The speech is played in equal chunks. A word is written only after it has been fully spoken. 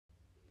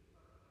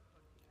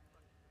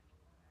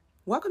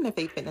Welcome to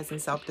Faith, Fitness,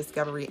 and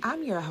Self-Discovery.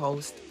 I'm your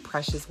host,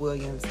 Precious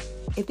Williams.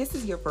 If this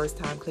is your first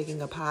time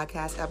clicking a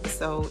podcast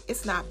episode,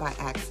 it's not by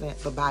accident,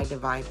 but by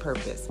divine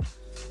purpose.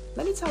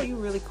 Let me tell you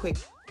really quick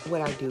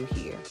what I do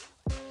here.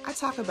 I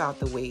talk about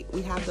the weight.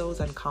 We have those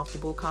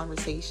uncomfortable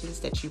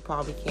conversations that you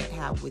probably can't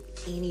have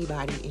with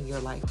anybody in your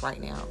life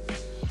right now.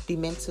 The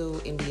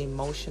mental and the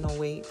emotional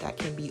weight that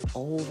can be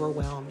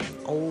overwhelming,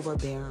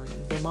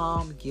 overbearing, the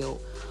mom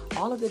guilt,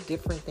 all of the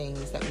different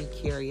things that we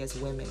carry as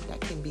women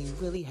that can be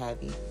really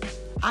heavy.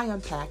 I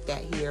unpack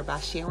that here by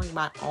sharing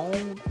my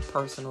own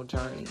personal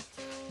journey,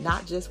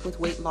 not just with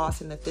weight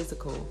loss in the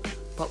physical,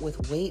 but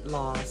with weight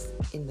loss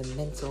in the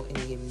mental and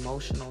the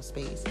emotional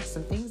space.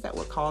 Some things that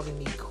were causing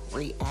me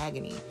great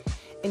agony.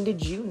 And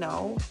did you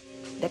know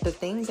that the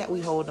things that we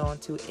hold on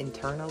to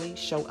internally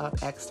show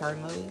up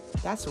externally?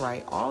 That's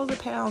right. All of the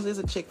pounds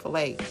isn't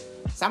Chick-fil-A.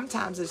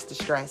 Sometimes it's the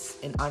stress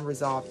and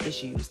unresolved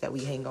issues that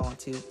we hang on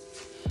to.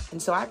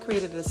 And so I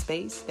created a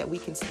space that we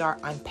can start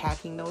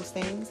unpacking those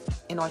things.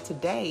 And on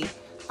today,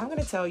 I'm going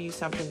to tell you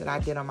something that I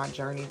did on my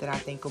journey that I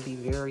think will be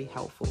very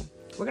helpful.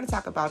 We're going to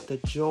talk about the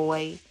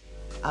joy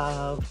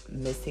of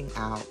missing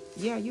out.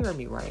 Yeah, you heard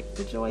me right.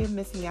 The joy of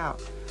missing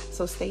out.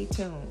 So stay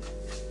tuned.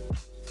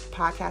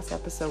 Podcast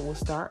episode will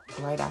start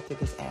right after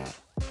this ad.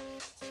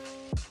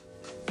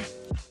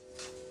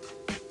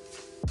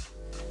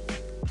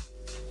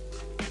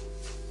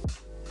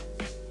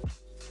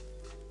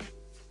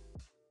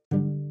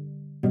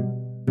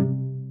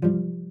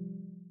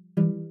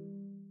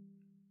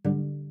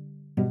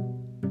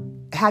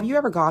 Have you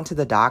ever gone to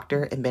the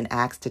doctor and been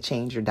asked to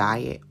change your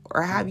diet?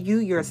 Or have you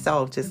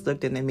yourself just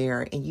looked in the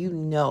mirror and you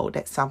know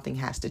that something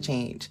has to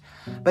change?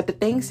 But the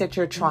things that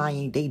you're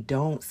trying, they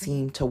don't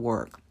seem to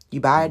work. You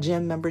buy a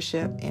gym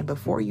membership and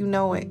before you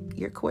know it,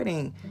 you're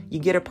quitting. You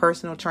get a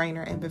personal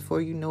trainer and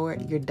before you know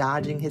it, you're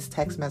dodging his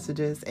text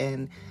messages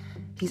and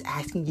he's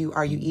asking you,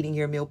 are you eating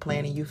your meal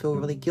plan? And you feel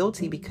really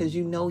guilty because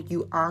you know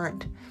you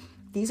aren't.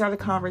 These are the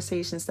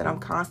conversations that I'm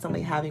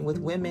constantly having with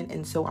women.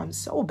 And so I'm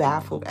so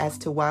baffled as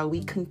to why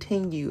we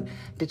continue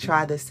to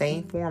try the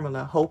same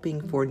formula,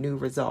 hoping for new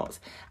results.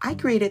 I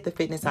created the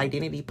Fitness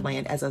Identity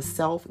Plan as a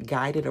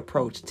self-guided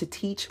approach to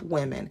teach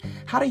women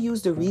how to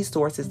use the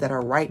resources that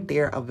are right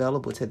there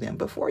available to them.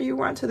 Before you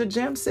run to the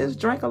gym, sis,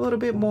 drink a little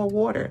bit more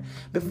water.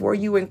 Before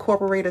you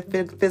incorporate a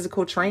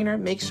physical trainer,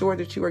 make sure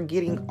that you are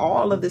getting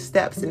all of the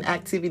steps and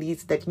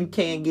activities that you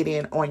can get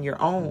in on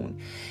your own.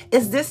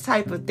 It's this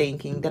type of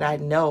thinking that I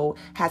know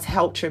has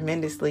helped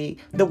tremendously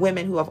the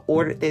women who have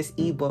ordered this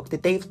ebook,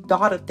 that they've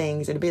thought of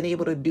things and been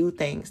able to do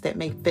things that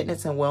make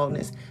fitness and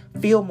wellness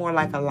feel more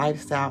like a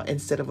lifestyle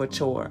instead of a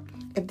chore.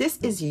 If this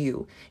is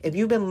you, if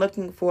you've been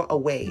looking for a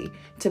way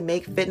to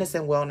make fitness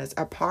and wellness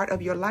a part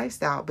of your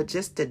lifestyle, but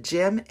just the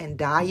gym and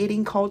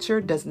dieting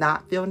culture does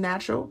not feel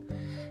natural,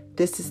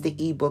 this is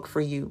the ebook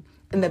for you.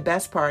 And the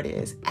best part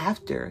is,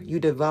 after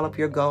you develop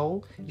your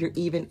goal, you're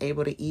even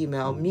able to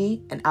email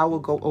me and I will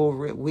go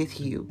over it with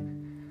you.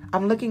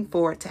 I'm looking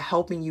forward to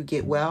helping you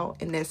get well,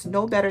 and there's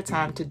no better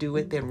time to do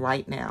it than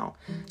right now.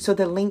 So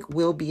the link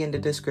will be in the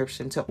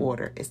description to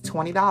order. It's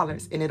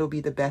 $20, and it'll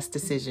be the best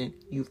decision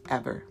you've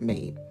ever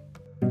made.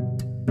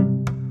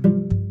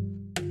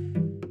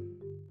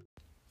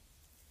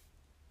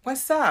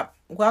 What's up?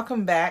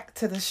 Welcome back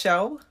to the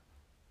show.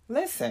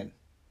 Listen,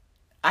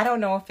 I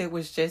don't know if it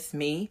was just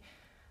me,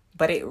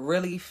 but it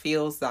really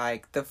feels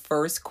like the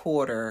first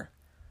quarter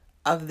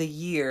of the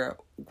year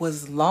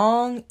was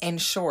long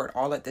and short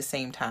all at the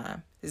same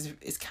time.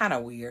 It's kind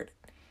of weird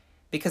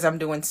because I'm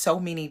doing so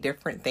many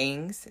different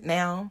things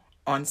now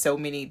on so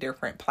many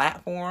different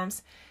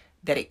platforms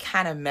that it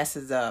kind of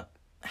messes up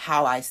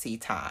how I see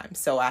time.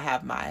 So I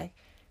have my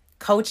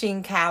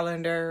coaching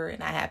calendar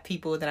and I have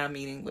people that I'm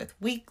meeting with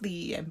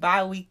weekly and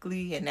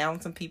bi-weekly and now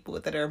some people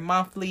that are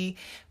monthly.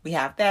 We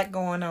have that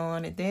going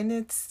on. And then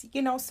it's,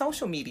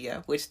 social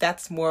media, which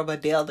that's more of a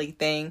daily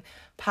thing.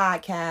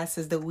 Podcast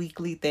is the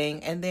weekly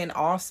thing. And then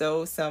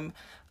also some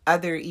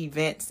other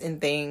events and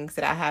things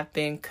that I have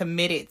been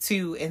committed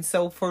to. And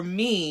so for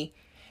me,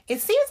 it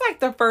seems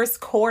like the first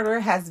quarter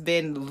has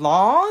been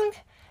long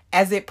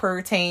as it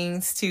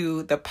pertains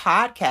to the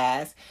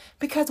podcast,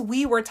 because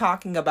we were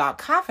talking about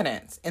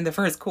confidence in the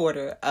first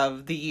quarter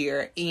of the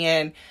year.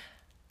 And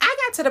I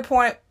got to the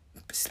point,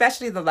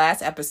 especially the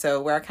last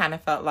episode, where I kind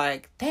of felt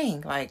like,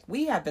 dang, like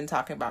we have been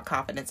talking about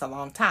confidence a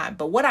long time.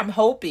 But what I'm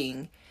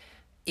hoping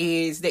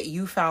is that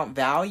you found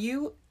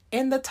value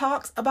in the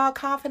talks about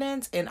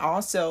confidence and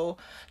also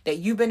that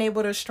you've been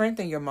able to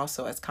strengthen your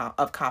muscle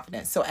of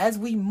confidence. So as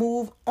we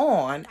move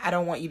on, I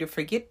don't want you to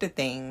forget the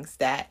things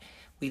that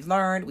we've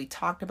learned, we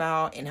talked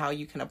about, and how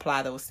you can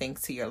apply those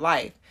things to your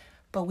life.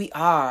 But we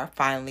are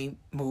finally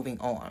moving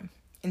on.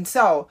 And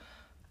so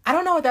I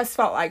don't know what that's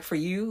felt like for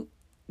you.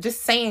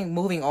 Just saying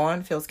moving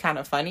on feels kind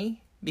of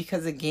funny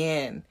because,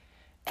 again,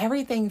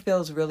 everything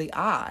feels really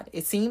odd.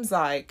 It seems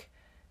like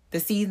the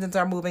seasons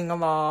are moving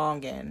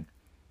along and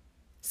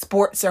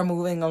sports are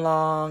moving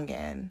along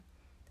and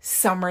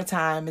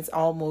summertime is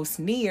almost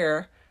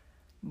near,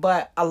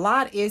 but a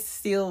lot is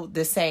still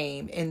the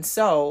same. And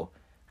so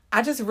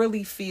I just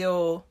really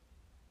feel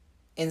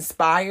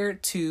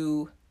inspired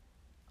to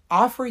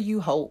offer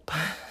you hope,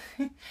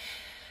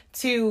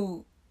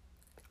 to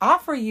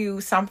offer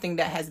you something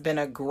that has been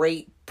a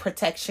great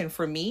protection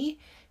for me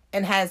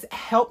and has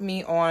helped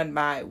me on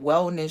my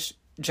wellness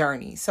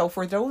journey. So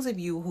for those of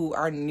you who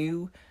are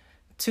new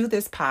to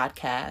this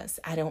podcast,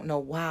 I don't know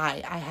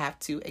why I have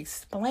to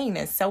explain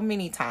this so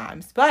many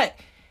times, but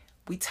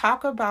we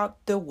talk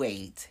about the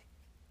weight,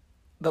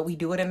 but we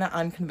do it in an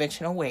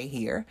unconventional way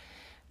here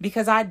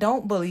because I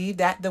don't believe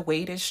that the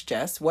weight is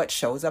just what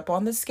shows up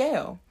on the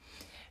scale.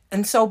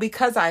 And so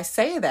because I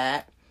say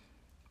that,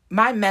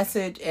 my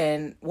message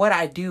and what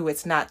I do,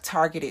 it's not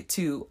targeted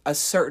to a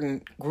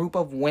certain group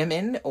of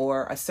women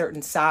or a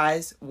certain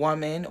size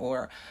woman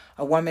or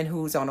a woman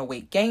who's on a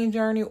weight gain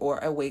journey or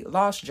a weight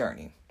loss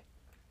journey.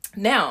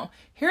 Now,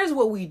 here's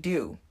what we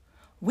do.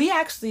 We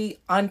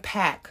actually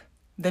unpack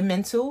the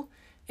mental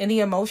and the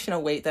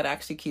emotional weight that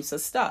actually keeps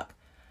us stuck.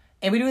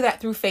 And we do that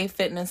through faith,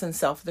 fitness, and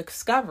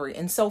self-discovery.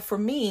 And so for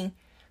me,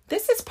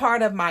 this is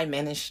part of my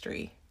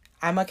ministry.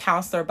 I'm a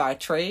counselor by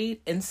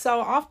trade. And so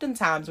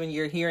oftentimes when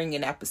you're hearing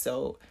an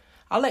episode,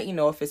 I'll let you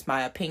know if it's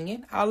my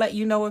opinion. I'll let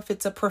you know if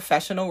it's a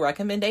professional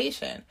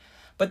recommendation.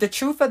 But the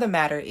truth of the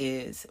matter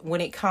is,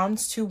 when it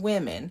comes to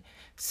women,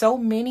 so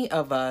many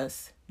of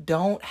us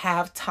don't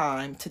have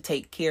time to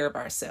take care of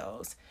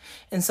ourselves.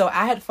 And so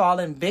I had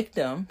fallen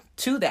victim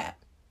to that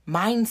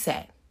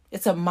mindset.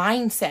 It's a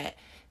mindset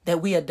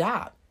that we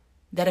adopt,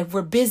 that if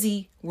we're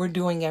busy, we're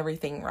doing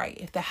everything right.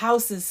 If the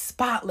house is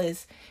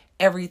spotless,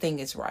 everything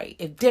is right.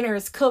 If dinner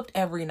is cooked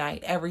every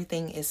night,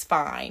 everything is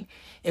fine.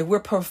 If we're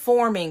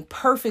performing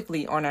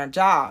perfectly on our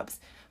jobs,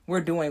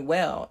 we're doing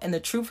well. And the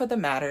truth of the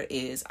matter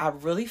is, I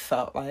really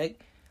felt like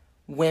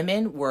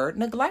women were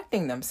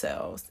neglecting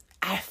themselves.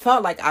 I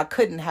felt like I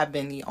couldn't have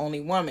been the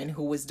only woman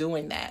who was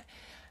doing that.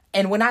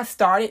 And when I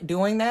started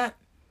doing that,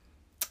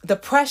 the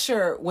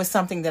pressure was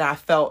something that I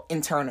felt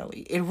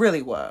internally. It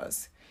really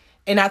was.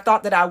 And I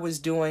thought that I was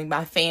doing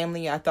my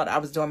family. I thought I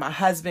was doing my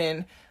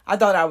husband. I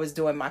thought I was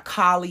doing my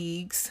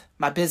colleagues,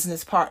 my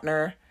business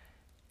partner,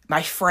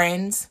 my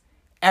friends,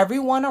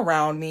 everyone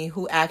around me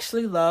who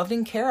actually loved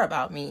and cared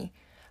about me.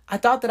 I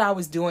thought that I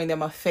was doing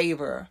them a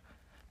favor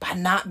by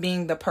not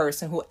being the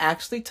person who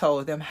actually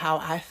told them how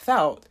I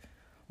felt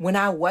when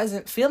I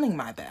wasn't feeling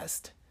my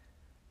best.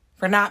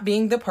 For not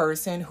being the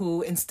person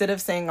who, instead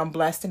of saying I'm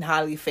blessed and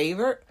highly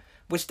favored,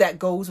 which that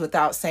goes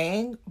without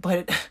saying,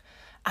 but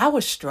I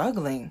was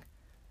struggling.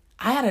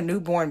 I had a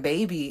newborn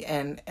baby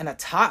and a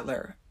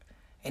toddler,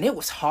 and it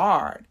was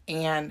hard.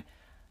 And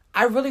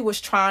I really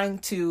was trying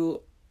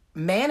to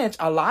manage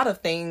a lot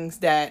of things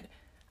that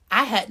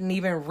I hadn't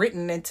even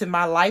written into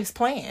my life's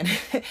plan,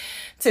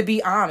 to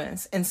be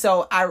honest. And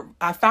so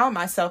I found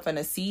myself in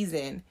a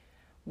season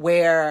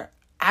where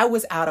I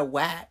was out of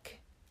whack.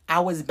 I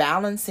was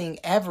balancing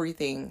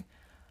everything,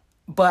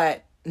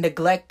 but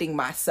neglecting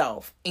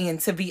myself.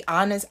 And to be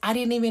honest, I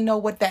didn't even know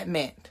what that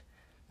meant,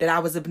 that I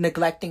was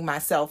neglecting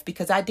myself,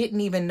 because I didn't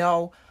even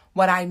know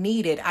what I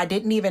needed. I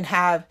didn't even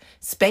have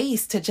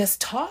space to just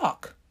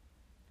talk,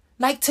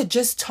 to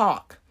just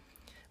talk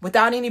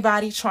without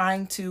anybody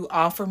trying to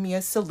offer me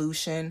a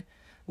solution,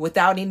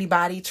 without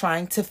anybody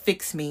trying to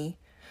fix me,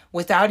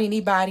 without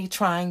anybody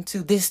trying to,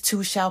 this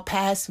too shall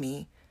pass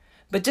me.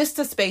 But just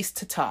a space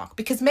to talk,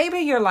 because maybe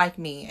you're like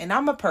me and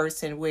I'm a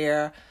person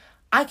where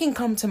I can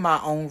come to my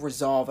own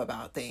resolve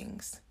about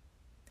things,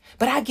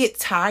 but I get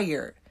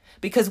tired,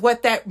 because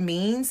what that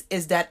means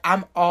is that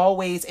I'm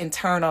always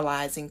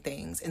internalizing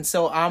things. And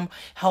so I'm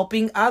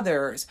helping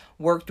others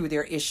work through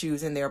their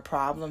issues and their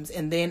problems.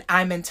 And then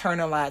I'm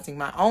internalizing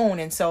my own.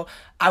 And so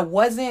I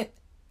wasn't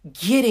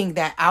getting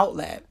that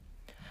outlet.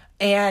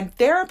 And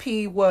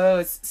therapy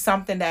was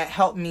something that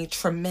helped me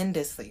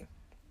tremendously.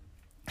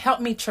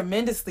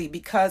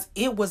 Because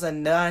it was a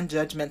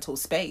non-judgmental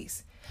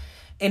space.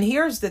 And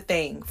here's the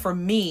thing, for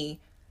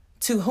me,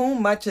 to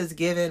whom much is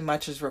given,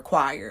 much is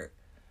required.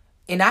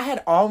 And I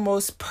had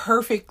almost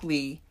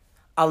perfectly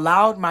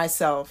allowed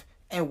myself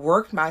and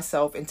worked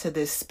myself into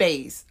this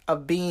space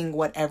of being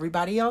what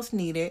everybody else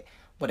needed,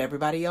 what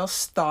everybody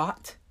else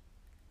thought.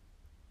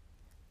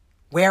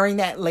 Wearing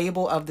that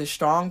label of the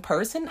strong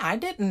person. I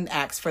didn't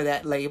ask for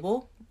that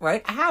label.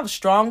 Right? I have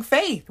strong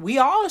faith. We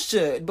all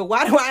should. But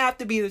why do I have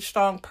to be the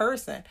strong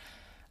person?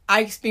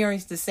 I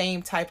experienced the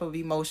same type of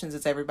emotions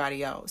as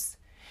everybody else.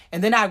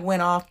 And then I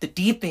went off the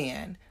deep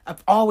end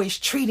of always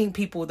treating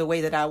people the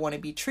way that I want to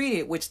be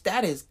treated, which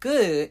that is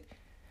good,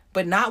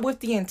 but not with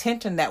the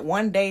intention that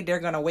one day they're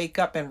going to wake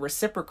up and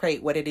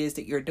reciprocate what it is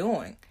that you're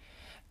doing.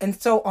 And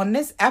so on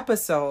this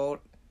episode,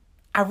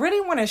 I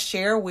really want to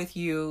share with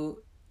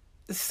you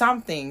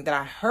something that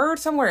I heard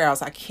somewhere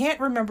else. I can't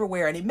remember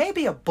where, and it may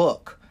be a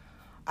book.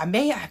 I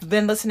may have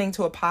been listening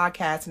to a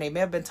podcast and they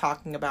may have been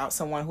talking about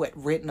someone who had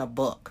written a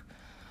book,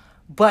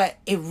 but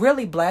it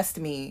really blessed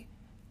me.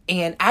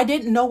 And I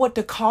didn't know what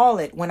to call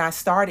it when I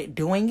started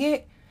doing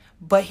it,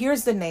 but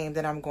here's the name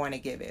that I'm going to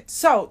give it.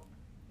 So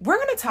we're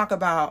going to talk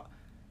about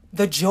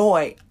the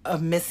joy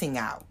of missing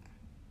out.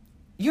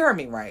 You heard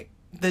me right.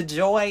 The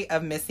joy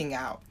of missing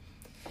out.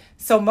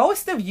 So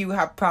most of you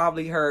have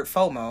probably heard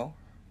FOMO,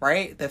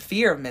 right? The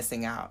fear of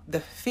missing out. The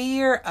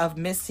fear of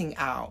missing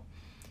out.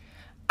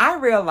 I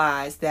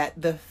realized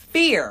that the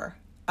fear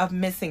of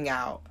missing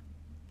out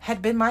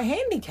had been my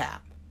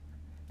handicap.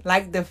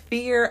 Like the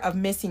fear of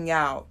missing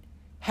out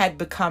had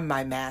become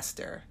my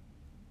master.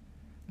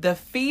 The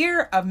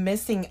fear of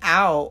missing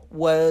out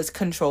was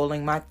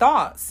controlling my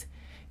thoughts.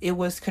 It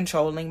was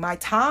controlling my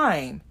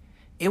time.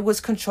 It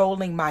was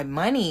controlling my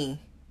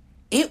money.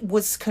 It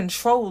was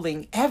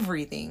controlling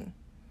everything.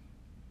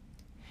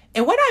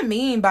 And what I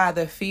mean by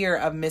the fear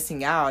of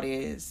missing out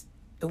is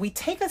if we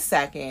take a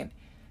second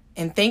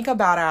and think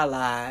about our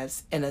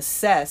lives and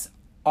assess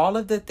all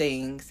of the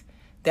things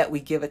that we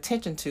give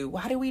attention to,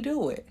 why do we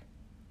do it?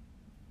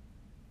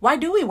 Why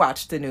do we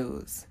watch the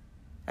news?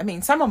 I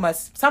mean, some of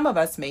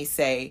us may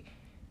say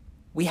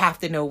we have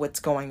to know what's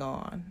going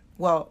on.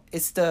 Well,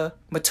 it's the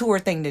mature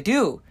thing to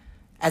do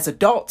as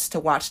adults to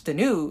watch the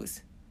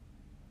news.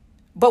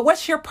 But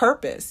what's your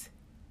purpose?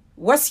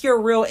 What's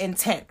your real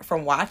intent for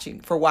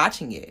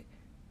watching it?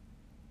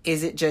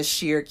 Is it just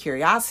sheer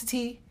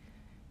curiosity?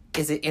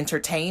 Is it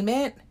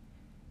entertainment?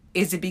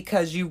 Is it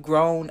because you've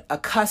grown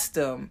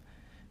accustomed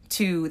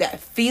to that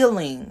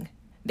feeling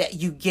that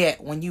you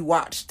get when you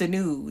watch the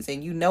news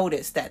and you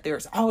notice that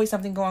there's always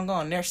something going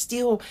on? There's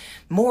still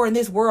more in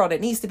this world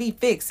that needs to be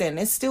fixed, and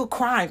it's still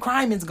crime.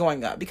 Crime is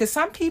going up because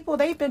some people,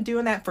 they've been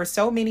doing that for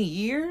so many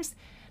years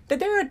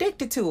that they're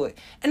addicted to it.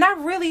 And I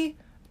really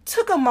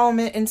took a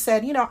moment and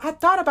said, I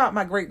thought about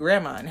my great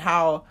grandma and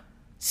how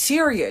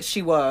serious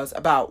she was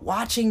about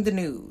watching the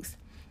news,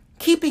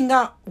 keeping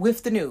up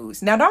with the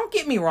news. Now, don't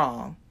get me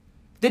wrong.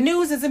 The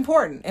news is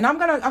important, and I'm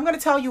gonna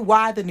tell you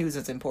why the news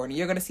is important.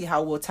 You're gonna see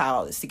how we'll tie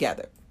all this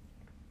together.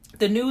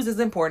 The news is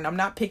important. I'm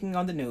not picking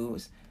on the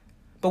news,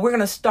 but we're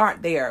gonna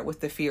start there with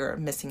the fear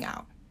of missing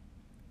out.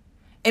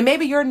 And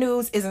maybe your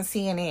news isn't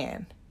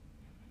CNN.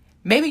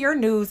 Maybe your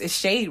news is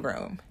Shade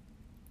Room.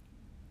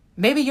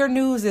 Maybe your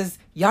news is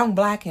Young,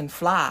 Black, and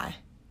Fly.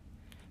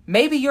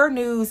 Maybe your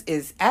news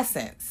is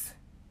Essence.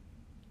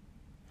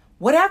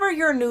 Whatever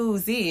your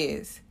news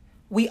is,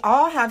 we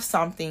all have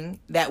something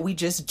that we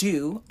just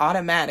do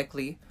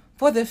automatically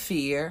for the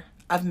fear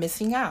of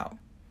missing out.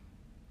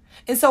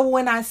 And so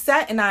when I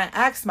sat and I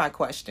asked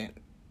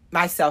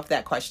myself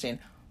that question,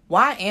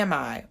 why am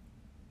I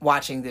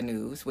watching the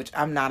news? Which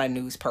I'm not a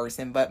news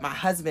person, but my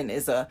husband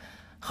is a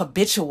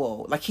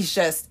habitual,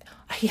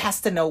 he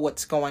has to know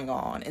what's going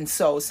on. And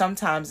so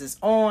sometimes it's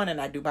on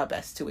and I do my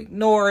best to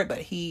ignore it, but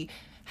he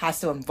has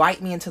to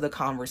invite me into the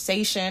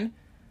conversation.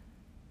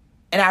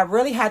 And I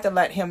really had to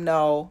let him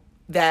know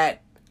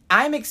that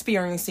I'm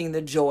experiencing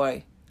the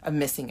joy of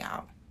missing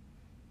out.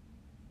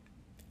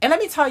 And let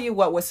me tell you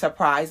what was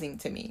surprising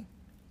to me.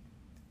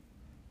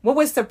 What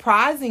was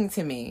surprising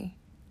to me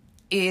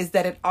is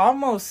that it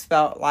almost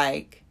felt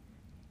like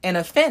an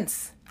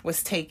offense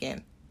was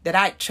taken that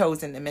I'd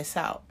chosen to miss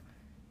out.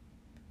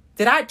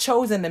 That I'd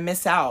chosen to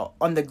miss out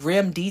on the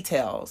grim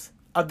details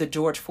of the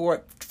George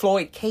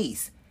Floyd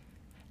case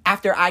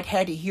after I'd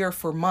had to hear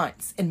for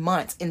months and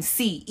months and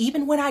see,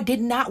 even when I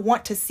did not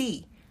want to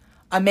see,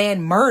 a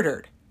man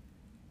murdered.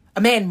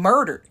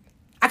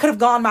 I could have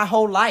gone my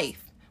whole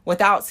life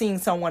without seeing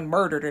someone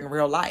murdered in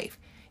real life.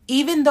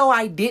 Even though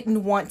I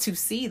didn't want to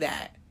see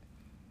that,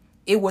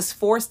 it was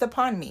forced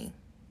upon me.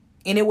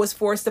 And it was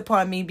forced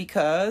upon me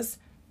because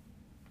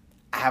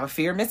I have a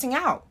fear of missing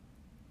out.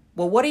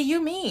 Well, what do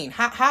you mean?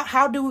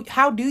 How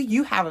do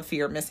you have a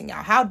fear of missing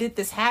out? How did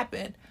this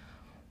happen?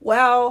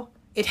 Well,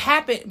 it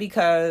happened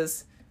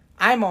because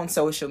I'm on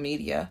social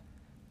media.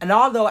 And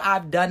although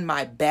I've done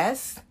my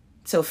best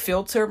to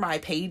filter my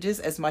pages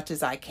as much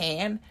as I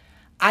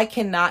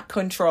cannot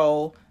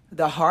control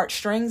the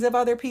heartstrings of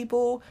other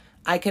people.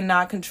 I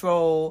cannot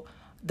control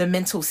the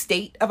mental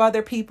state of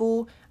other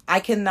people. I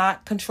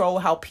cannot control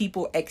how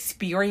people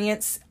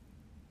experience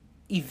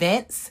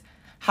events,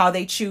 how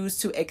they choose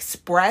to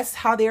express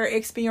how they're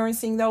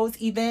experiencing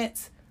those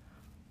events.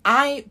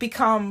 I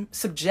become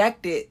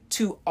subjected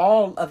to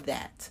all of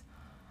that.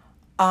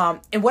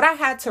 And what I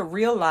had to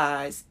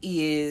realize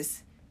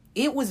is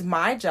it was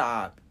my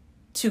job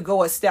to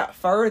go a step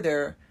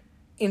further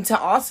and to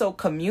also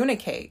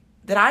communicate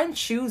that I'm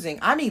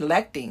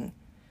electing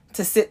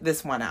to sit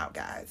this one out,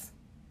 guys.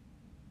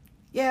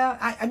 Yeah,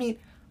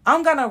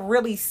 I'm going to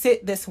really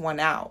sit this one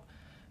out.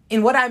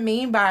 And what I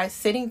mean by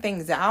sitting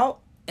things out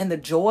and the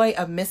joy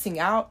of missing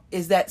out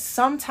is that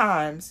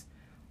sometimes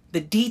the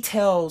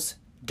details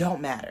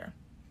don't matter.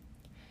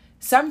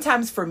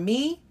 Sometimes for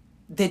me,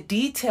 the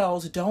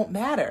details don't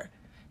matter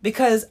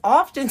because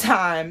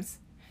oftentimes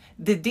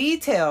the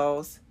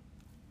details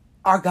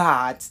are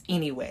God's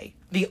anyway.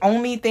 The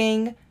only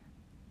thing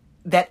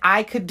that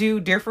I could do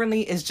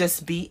differently is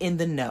just be in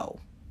the know.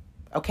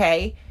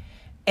 Okay?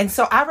 And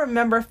so I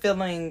remember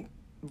feeling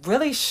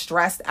really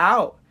stressed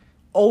out,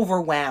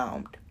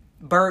 overwhelmed,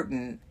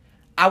 burdened.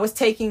 I was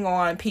taking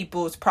on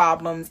people's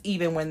problems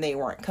even when they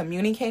weren't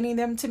communicating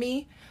them to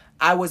me.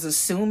 I was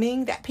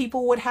assuming that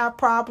people would have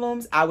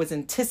problems. I was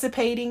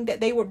anticipating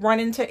that they would run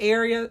into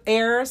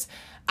errors.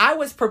 I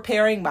was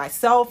preparing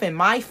myself and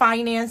my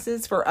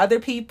finances for other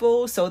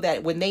people so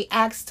that when they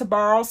asked to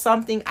borrow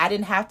something, I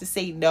didn't have to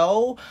say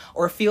no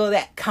or feel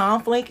that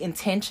conflict and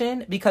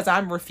tension because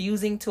I'm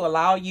refusing to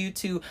allow you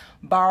to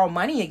borrow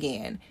money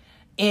again.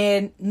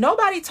 And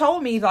nobody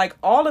told me like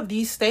all of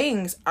these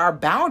things are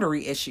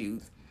boundary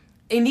issues.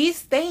 And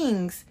these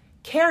things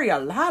carry a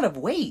lot of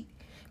weight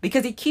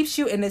because it keeps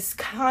you in this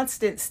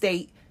constant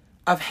state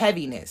of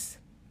heaviness,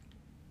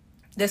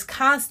 this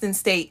constant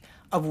state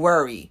of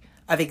worry,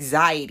 of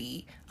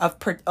anxiety, of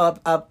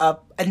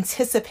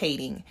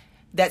anticipating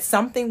that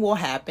something will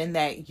happen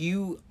that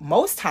you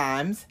most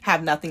times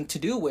have nothing to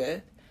do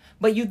with,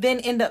 but you then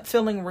end up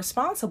feeling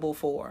responsible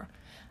for.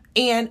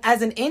 And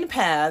as an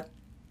empath,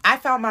 I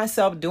found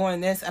myself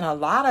doing this in a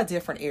lot of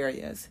different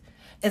areas.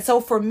 And so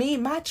for me,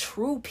 my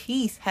true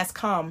peace has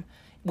come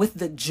with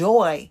the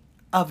joy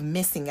of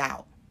missing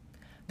out.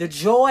 The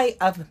joy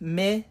of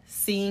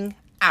missing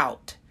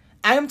out.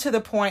 I am to the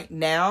point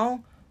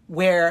now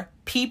where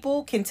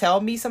people can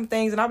tell me some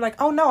things and I'm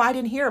like, oh no, I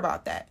didn't hear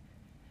about that.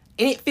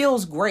 And it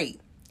feels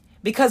great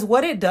because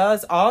what it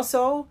does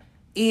also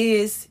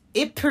is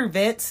it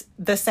prevents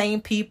the same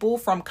people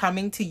from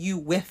coming to you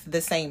with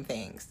the same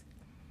things.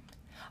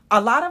 A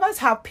lot of us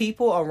have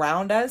people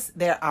around us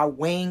that are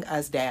weighing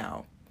us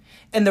down.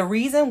 And the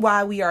reason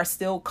why we are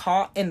still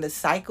caught in the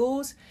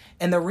cycles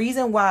and the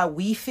reason why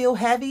we feel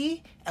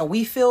heavy and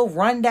we feel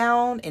run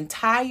down and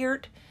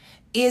tired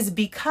is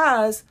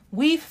because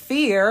we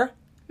fear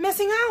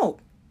missing out.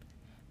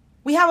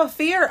 We have a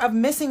fear of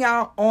missing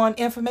out on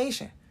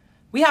information.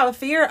 We have a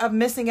fear of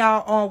missing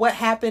out on what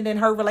happened in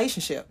her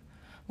relationship.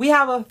 We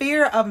have a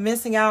fear of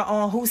missing out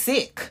on who's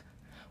sick.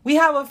 We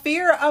have a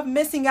fear of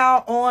missing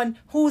out on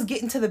who's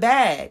getting to the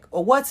bag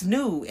or what's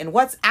new and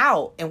what's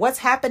out and what's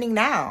happening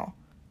now.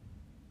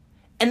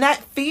 And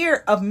that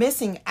fear of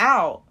missing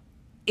out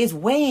is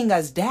weighing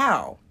us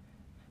down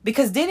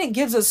because then it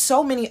gives us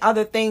so many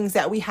other things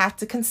that we have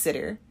to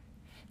consider,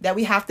 that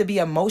we have to be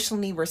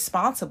emotionally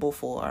responsible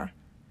for,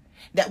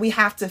 that we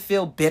have to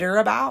feel bitter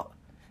about,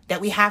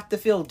 that we have to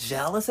feel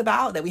jealous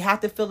about, that we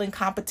have to feel in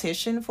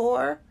competition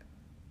for.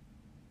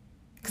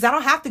 Because I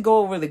don't have to go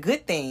over the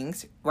good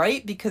things,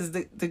 right? Because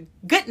the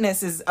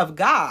goodness is of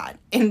God.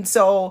 And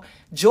so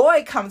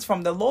joy comes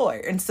from the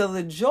Lord. And so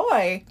the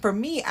joy for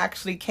me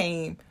actually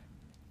came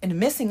in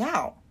missing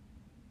out.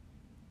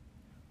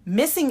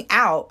 Missing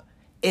out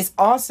is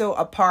also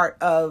a part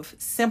of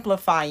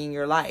simplifying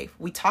your life.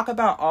 We talk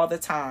about all the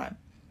time,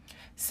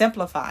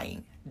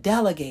 simplifying,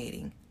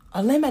 delegating,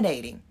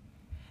 eliminating.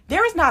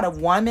 There is not a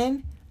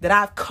woman that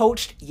I've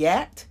coached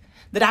yet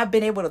that I've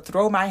been able to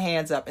throw my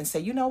hands up and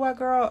say, you know what,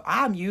 girl,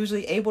 I'm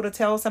usually able to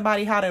tell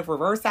somebody how to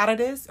reverse out of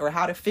this or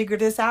how to figure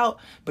this out,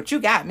 but you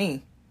got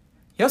me.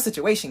 Your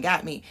situation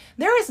got me.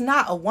 There is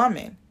not a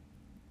woman.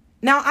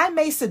 Now, I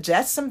may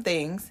suggest some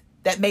things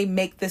that may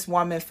make this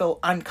woman feel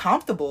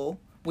uncomfortable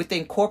with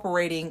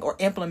incorporating or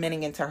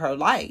implementing into her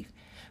life.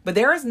 But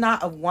there is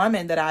not a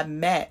woman that I've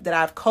met, that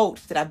I've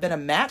coached, that I've been a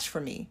match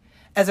for me.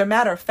 As a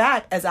matter of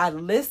fact, as I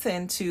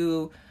listen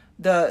to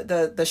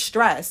the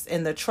stress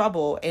and the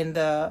trouble and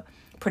the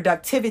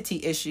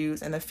productivity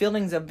issues and the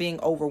feelings of being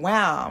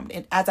overwhelmed,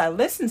 and as I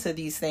listen to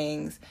these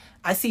things,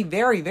 I see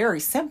very, very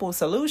simple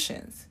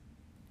solutions.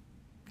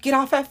 Get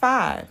off at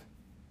 5.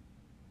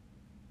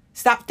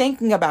 Stop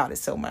thinking about it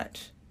so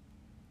much.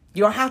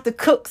 You don't have to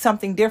cook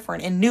something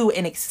different and new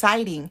and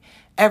exciting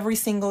every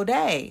single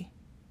day.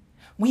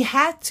 We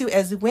had to,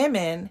 as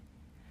women,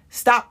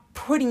 stop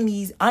putting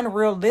these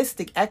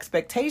unrealistic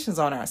expectations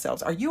on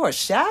ourselves. Are you a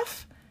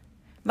chef?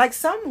 Like,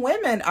 some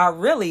women are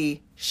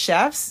really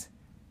chefs.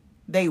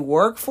 They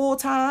work full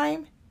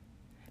time.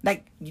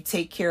 Like, you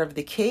take care of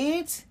the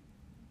kids.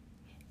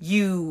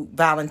 You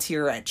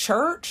volunteer at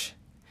church.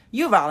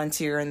 You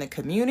volunteer in the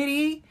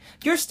community.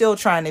 You're still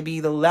trying to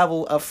be the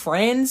level of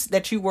friends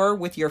that you were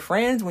with your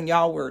friends when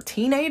y'all were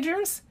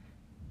teenagers.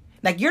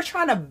 Like, you're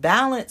trying to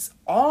balance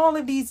all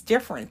of these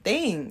different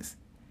things,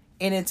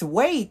 and it's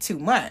way too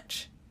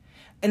much.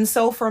 And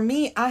so for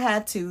me, I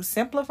had to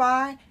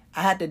simplify,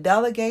 I had to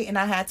delegate, and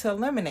I had to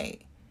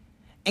eliminate.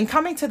 And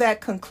coming to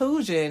that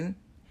conclusion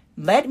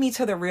led me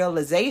to the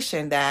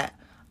realization that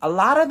a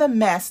lot of the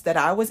mess that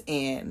I was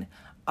in,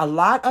 a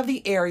lot of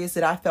the areas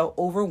that I felt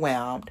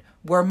overwhelmed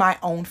were my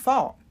own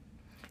fault.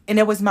 And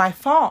it was my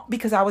fault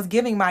because I was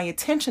giving my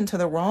attention to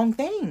the wrong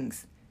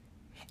things.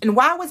 And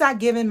why was I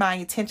giving my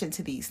attention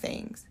to these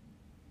things?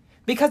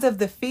 Because of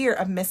the fear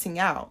of missing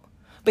out.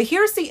 But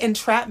here's the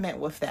entrapment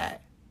with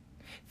that.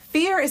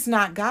 Fear is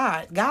not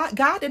God.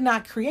 God did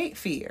not create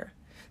fear.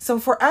 So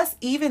for us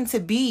even to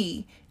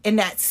be in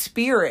that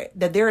spirit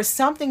that there is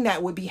something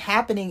that would be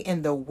happening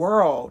in the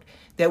world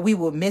that we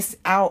will miss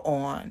out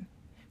on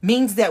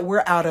means that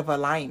we're out of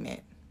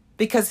alignment.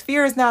 Because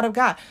fear is not of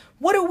God.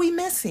 What are we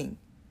missing?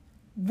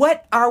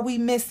 What are we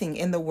missing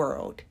in the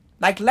world?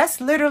 Like,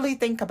 let's literally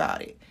think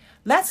about it.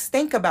 Let's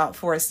think about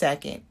for a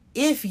second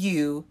if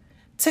you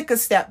took a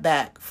step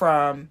back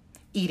from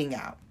eating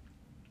out.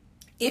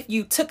 If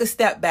you took a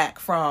step back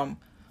from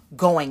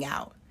going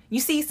out. You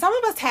see, some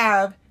of us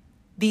have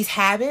these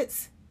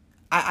habits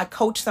I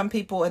coach some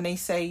people and they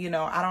say,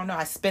 I don't know,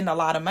 I spend a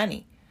lot of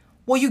money.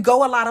 Well, you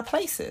go a lot of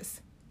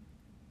places.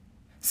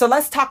 So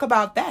let's talk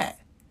about that,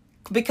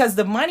 because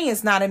the money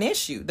is not an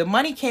issue. The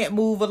money can't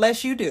move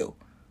unless you do.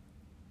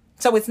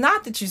 So it's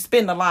not that you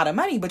spend a lot of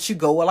money, but you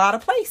go a lot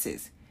of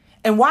places.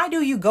 And why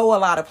do you go a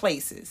lot of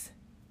places?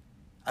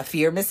 A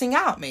fear of missing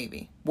out,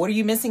 maybe. What are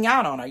you missing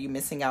out on? Are you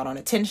missing out on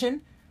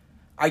attention?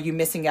 Are you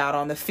missing out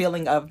on the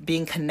feeling of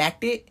being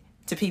connected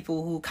to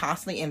people who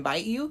constantly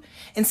invite you?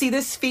 And see,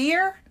 this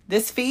fear,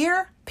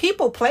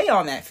 people play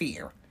on that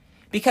fear,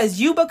 because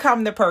you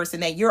become the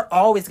person that you're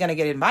always going to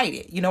get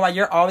invited. You know why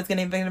you're always going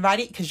to get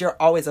invited? Because you're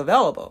always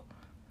available.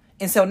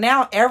 And so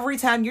now every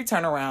time you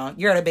turn around,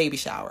 you're at a baby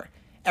shower.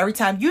 Every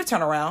time you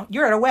turn around,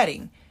 you're at a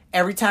wedding.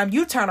 Every time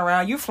you turn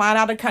around, you're flying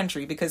out of the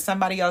country because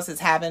somebody else is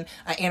having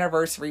an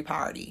anniversary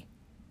party.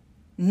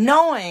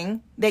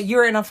 Knowing that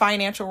you're in a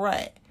financial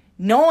rut.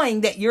 Knowing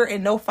that you're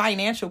in no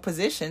financial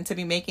position to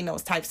be making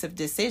those types of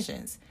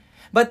decisions.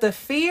 But the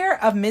fear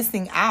of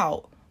missing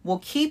out will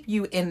keep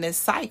you in this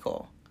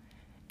cycle.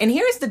 And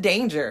here's the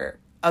danger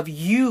of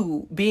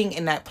you being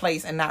in that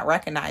place and not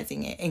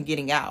recognizing it and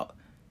getting out.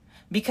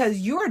 Because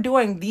you're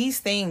doing these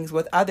things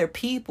with other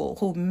people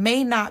who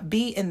may not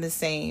be in the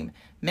same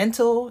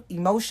mental,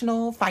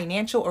 emotional,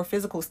 financial, or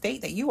physical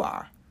state that you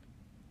are.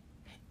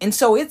 And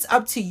so it's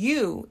up to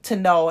you to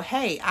know,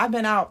 hey, I've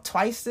been out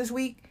twice this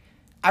week.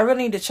 I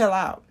really need to chill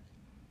out.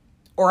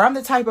 Or I'm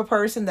the type of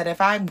person that if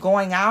I'm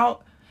going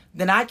out,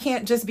 then I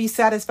can't just be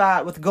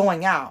satisfied with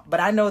going out. But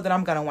I know that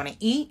I'm going to want to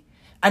eat.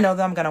 I know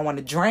that I'm going to want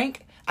to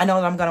drink. I know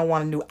that I'm going to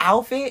want a new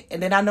outfit.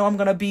 And then I know I'm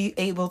going to be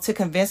able to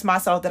convince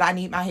myself that I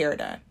need my hair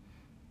done.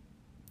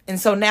 And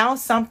so now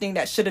something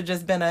that should have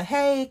just been a,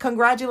 hey,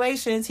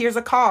 congratulations, here's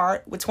a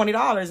card with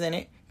 $20 in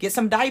it, get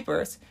some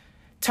diapers,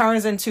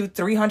 turns into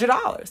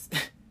 $300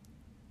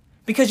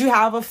 because you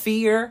have a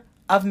fear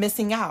of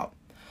missing out.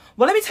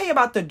 Well, let me tell you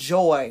about the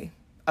joy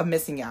of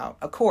missing out.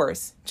 Of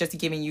course, just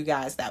giving you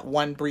guys that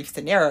one brief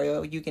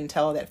scenario, you can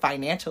tell that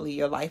financially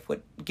your life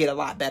would get a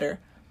lot better.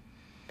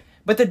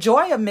 But the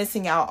joy of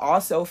missing out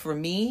also for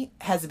me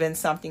has been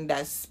something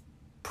that's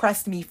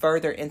pressed me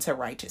further into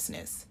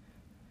righteousness.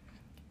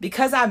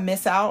 Because I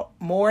miss out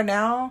more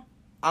now,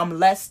 I'm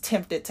less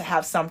tempted to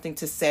have something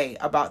to say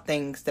about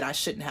things that I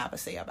shouldn't have a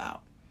say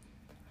about.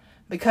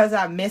 Because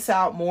I miss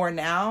out more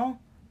now,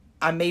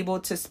 I'm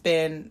able to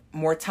spend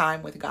more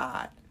time with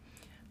God.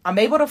 I'm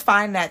able to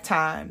find that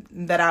time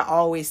that I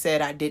always said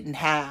I didn't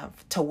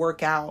have to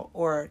work out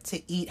or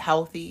to eat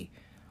healthy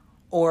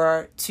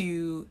or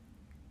to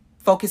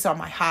focus on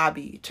my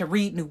hobby, to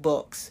read new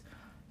books,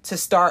 to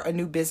start a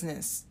new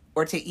business,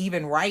 or to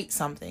even write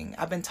something.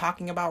 I've been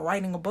talking about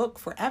writing a book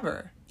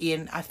forever,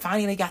 and I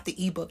finally got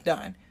the ebook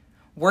done,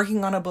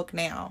 working on a book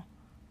now.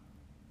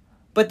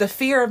 But the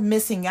fear of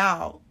missing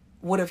out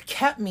would have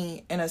kept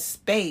me in a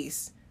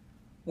space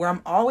where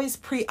I'm always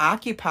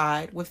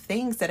preoccupied with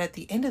things that at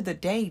the end of the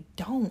day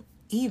don't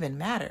even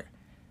matter.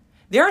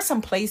 There are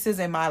some places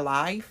in my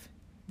life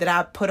that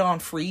I put on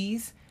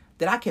freeze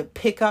that I could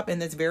pick up in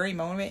this very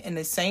moment, and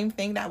the same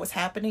thing that was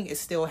happening is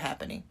still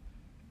happening.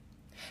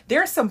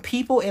 There are some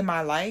people in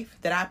my life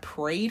that I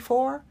prayed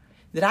for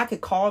that I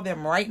could call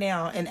them right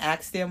now and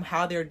ask them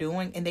how they're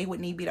doing, and they would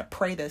need me to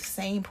pray the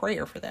same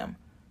prayer for them.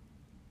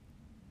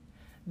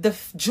 The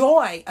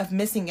joy of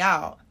missing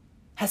out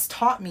has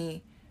taught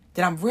me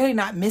that I'm really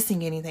not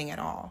missing anything at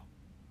all.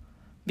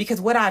 Because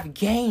what I've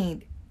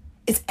gained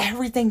is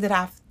everything that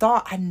I've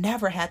thought I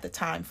never had the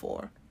time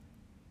for.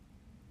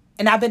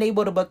 And I've been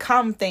able to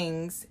become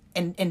things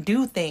and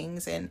do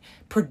things and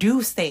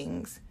produce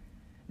things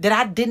that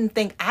I didn't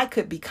think I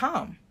could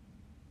become.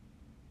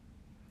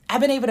 I've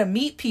been able to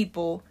meet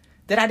people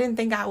that I didn't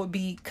think I would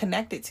be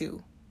connected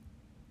to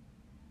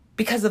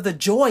because of the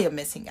joy of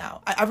missing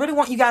out. I really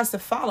want you guys to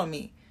follow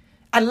me.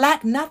 I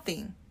lack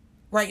nothing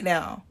right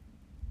now.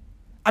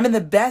 I'm in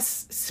the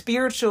best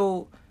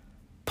spiritual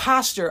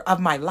posture of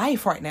my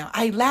life right now.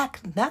 I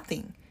lack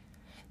nothing.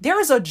 There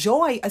is a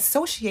joy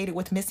associated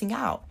with missing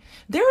out.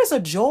 There is a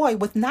joy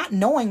with not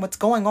knowing what's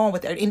going on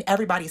in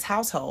everybody's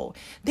household.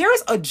 There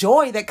is a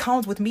joy that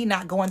comes with me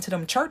not going to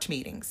them church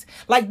meetings.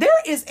 Like, there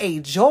is a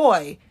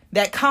joy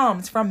that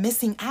comes from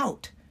missing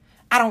out.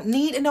 I don't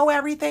need to know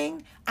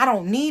everything. I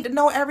don't need to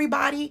know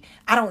everybody.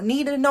 I don't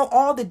need to know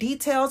all the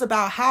details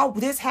about how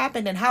this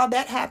happened and how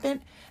that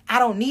happened. I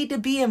don't need to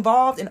be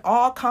involved in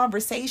all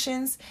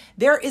conversations.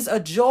 There is a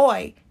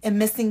joy in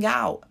missing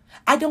out.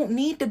 I don't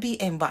need to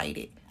be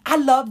invited. I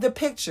love the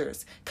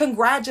pictures.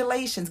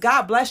 Congratulations.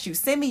 God bless you.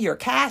 Send me your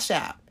Cash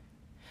App.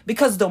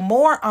 Because the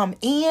more I'm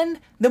in,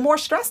 the more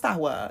stressed I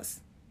was.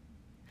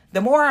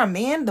 The more I'm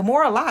in, the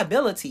more a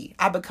liability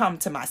I become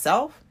to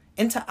myself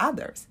and to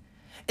others.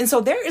 And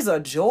so there is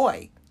a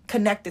joy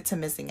connected to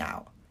missing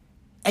out.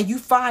 And you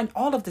find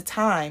all of the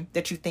time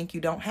that you think you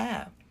don't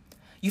have.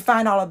 You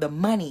find all of the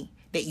money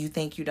that you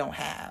think you don't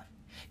have.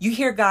 You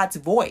hear God's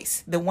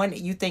voice, the one that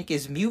you think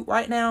is mute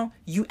right now,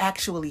 you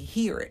actually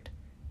hear it.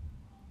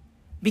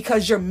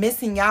 Because you're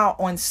missing out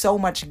on so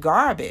much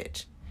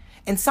garbage.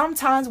 And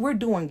sometimes we're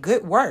doing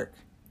good work.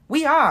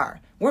 We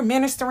are. We're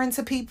ministering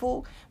to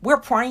people. We're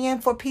praying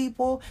for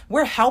people.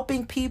 We're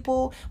helping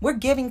people. We're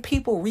giving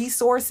people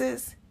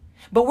resources.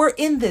 But we're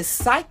in this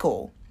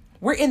cycle.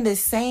 We're in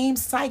this same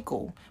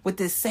cycle with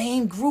this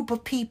same group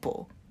of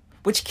people,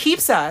 which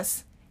keeps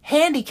us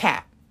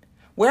handicapped.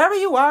 Wherever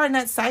you are in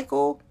that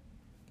cycle,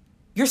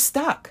 you're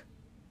stuck.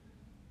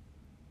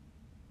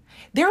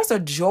 There's a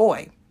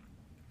joy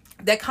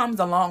that comes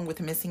along with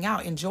missing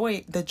out. And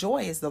the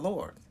joy is the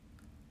Lord.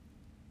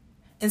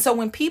 And so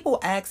when people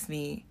ask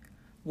me,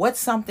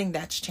 what's something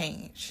that's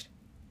changed?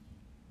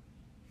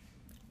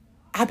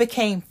 I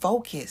became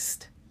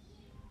focused.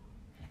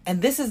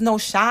 And this is no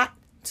shot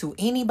to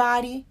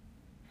anybody.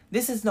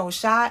 This is no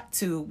shot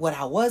to what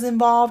I was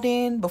involved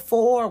in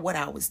before, what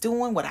I was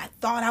doing, what I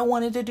thought I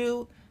wanted to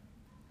do,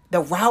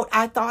 the route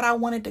I thought I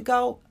wanted to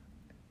go.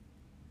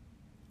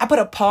 I put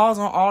a pause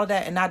on all of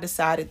that and I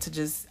decided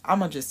I'm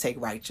going to just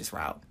take righteous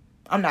route.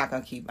 I'm not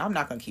going to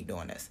keep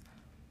doing this.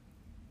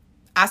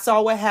 I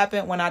saw what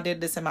happened when I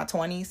did this in my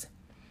 20s.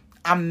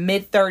 I'm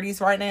mid-30s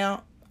right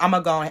now. I'm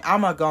going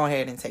to go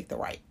ahead and take the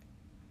right.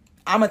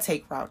 I'm going to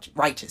take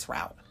righteous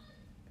route.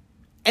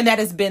 And that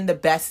has been the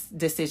best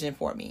decision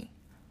for me.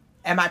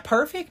 Am I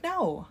perfect?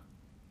 No.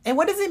 And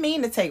what does it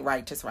mean to take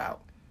righteous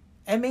route?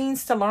 It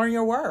means to learn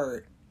your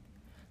word.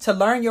 To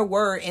learn your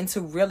word and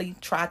to really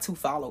try to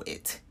follow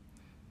it.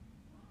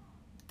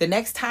 The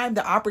next time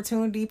the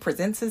opportunity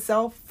presents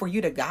itself for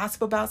you to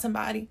gossip about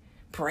somebody,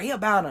 pray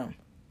about them.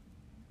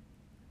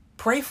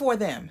 Pray for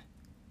them.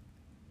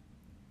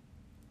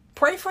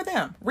 Pray for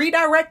them.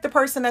 Redirect the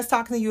person that's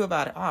talking to you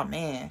about it. Oh,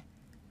 man,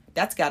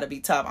 that's got to be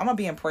tough. I'm going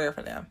to be in prayer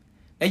for them.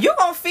 Now, you're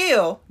going to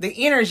feel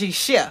the energy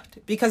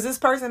shift because this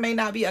person may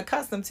not be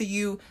accustomed to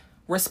you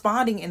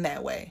responding in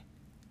that way.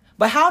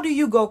 But how do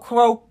you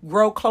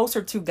grow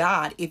closer to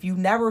God if you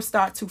never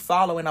start to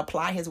follow and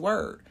apply his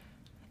word?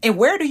 And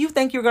where do you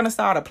think you're going to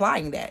start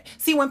applying that?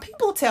 See, when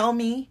people tell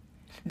me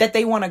that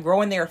they want to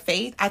grow in their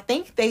faith, I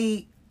think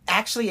they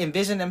actually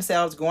envision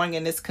themselves going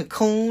in this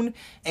cocoon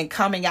and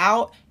coming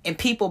out and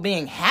people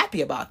being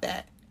happy about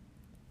that.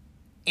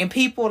 And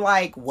people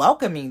like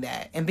welcoming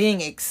that and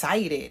being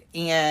excited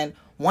and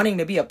wanting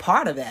to be a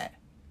part of that.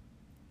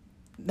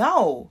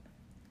 No,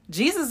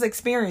 Jesus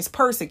experienced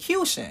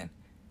persecution.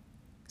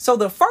 So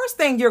the first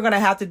thing you're going to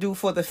have to do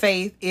for the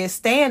faith is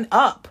stand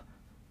up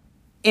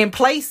in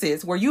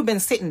places where you've been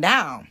sitting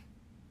down,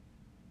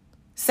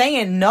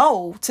 saying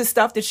no to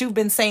stuff that you've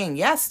been saying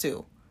yes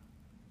to.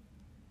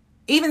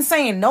 Even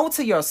saying no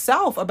to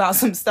yourself about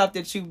some stuff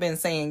that you've been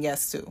saying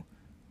yes to.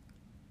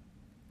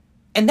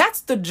 And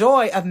that's the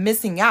joy of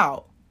missing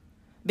out.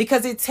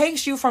 Because it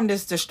takes you from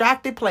this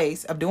distracted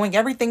place of doing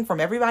everything from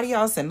everybody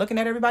else and looking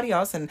at everybody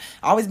else and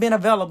always being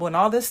available and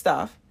all this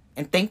stuff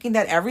and thinking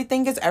that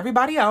everything is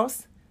everybody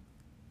else.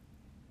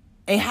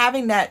 And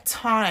having that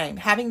time,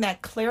 having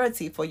that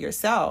clarity for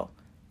yourself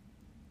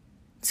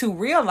to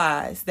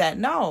realize that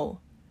no,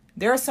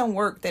 there's some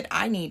work that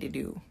I need to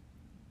do.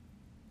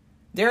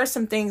 There are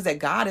some things that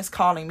God is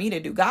calling me to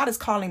do. God is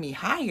calling me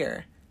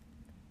higher.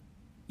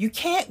 You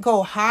can't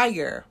go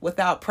higher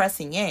without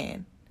pressing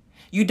in.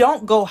 You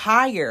don't go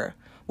higher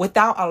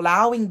without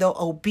allowing the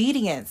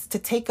obedience to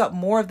take up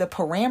more of the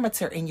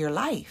parameter in your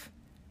life.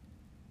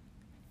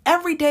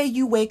 Every day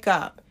you wake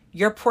up,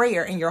 your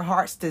prayer and your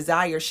heart's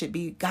desire should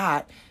be,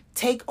 God,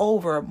 take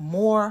over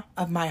more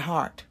of my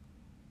heart.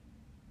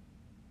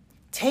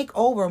 Take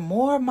over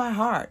more of my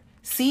heart.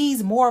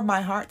 Seize more of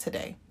my heart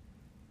today.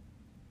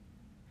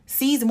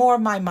 Seize more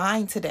of my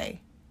mind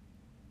today.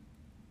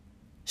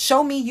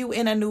 Show me you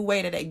in a new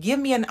way today. Give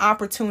me an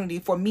opportunity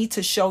for me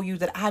to show you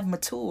that I've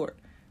matured.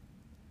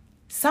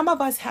 Some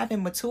of us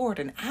haven't matured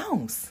an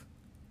ounce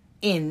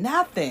in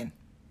nothing.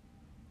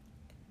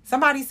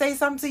 Somebody say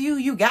something to you,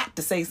 you got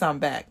to say something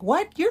back.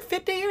 What? You're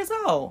 50 years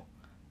old.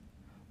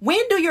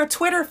 When do your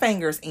Twitter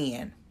fingers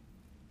end?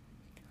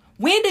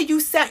 When do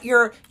you set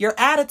your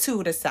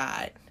attitude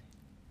aside?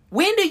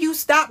 When do you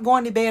stop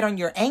going to bed on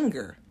your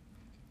anger?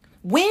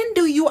 When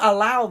do you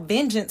allow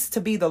vengeance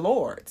to be the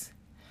Lord's?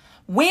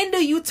 When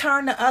do you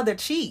turn the other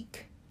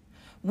cheek?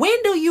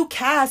 When do you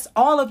cast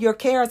all of your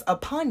cares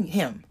upon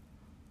him?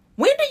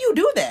 When do you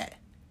do that?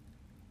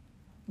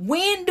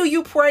 When do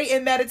you pray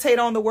and meditate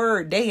on the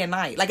word day and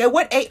night? Like at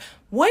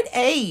what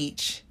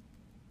age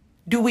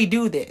do we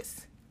do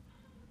this?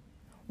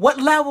 What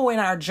level in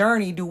our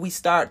journey do we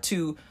start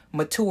to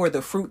mature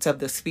the fruits of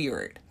the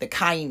spirit, the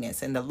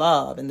kindness and the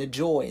love and the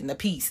joy and the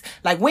peace?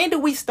 Like when do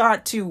we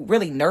start to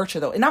really nurture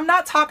those? And I'm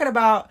not talking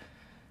about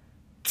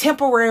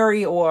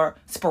temporary or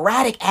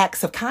sporadic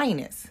acts of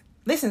kindness.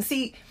 Listen,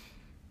 see,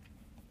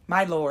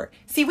 my Lord,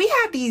 see, we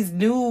have these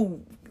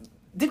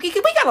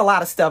we got a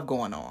lot of stuff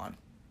going on.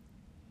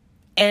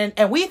 And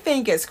we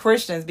think as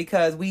Christians,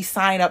 because we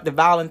sign up to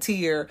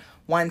volunteer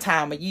one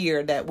time a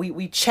year, that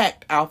we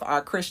checked off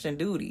our Christian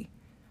duty.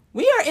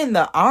 We are in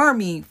the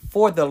army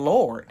for the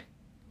Lord.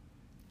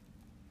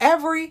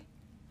 Every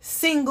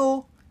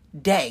single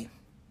day.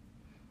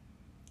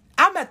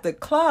 I'm at the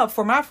club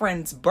for my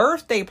friend's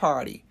birthday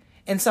party,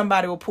 and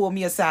somebody will pull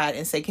me aside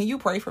and say, can you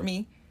pray for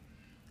me?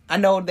 I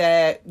know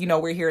that,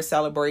 we're here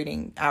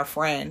celebrating our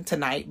friend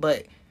tonight,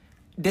 but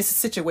this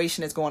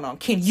situation is going on.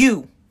 Can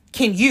you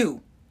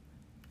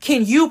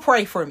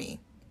pray for me?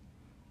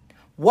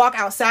 Walk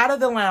outside of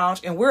the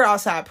lounge and we're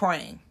outside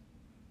praying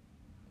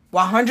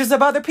while hundreds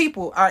of other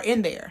people are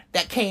in there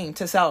that came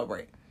to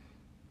celebrate.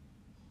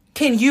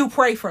 Can you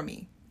pray for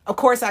me? Of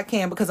course I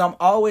can, because I'm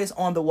always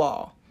on the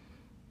wall.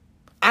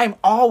 I'm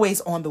always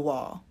on the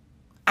wall.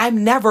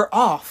 I'm never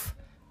off.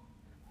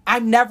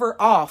 I'm never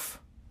off.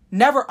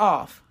 Never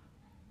off.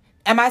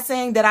 Am I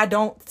saying that I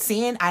don't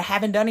sin? I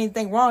haven't done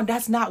anything wrong?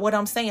 That's not what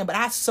I'm saying, but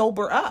I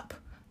sober up.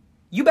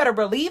 You better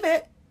believe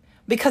it,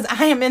 because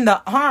I am in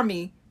the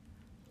army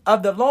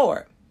of the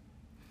Lord.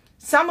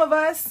 Some of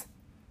us,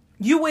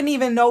 you wouldn't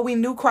even know we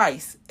knew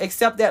Christ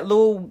except that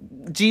little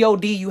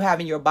God you have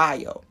in your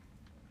bio.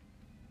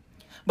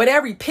 But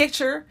every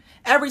picture,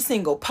 every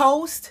single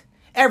post,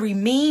 every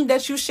meme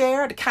that you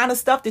share, the kind of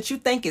stuff that you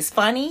think is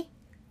funny,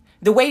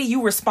 the way that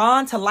you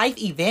respond to life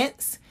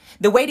events,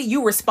 the way that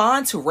you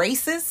respond to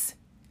races,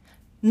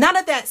 none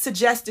of that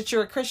suggests that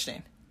you're a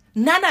Christian.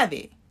 None of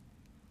it.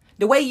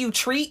 The way you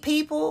treat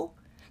people,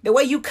 the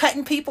way you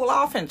cutting people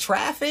off in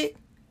traffic,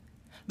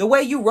 the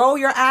way you roll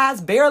your eyes,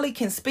 barely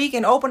can speak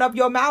and open up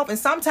your mouth. And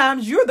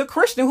sometimes you're the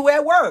Christian who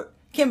at work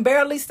can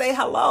barely say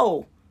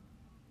hello.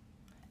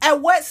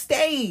 At what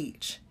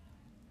stage?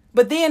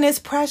 But then it's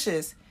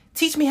Precious.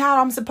 Teach me how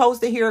I'm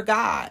supposed to hear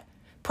God.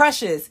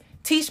 Precious,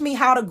 teach me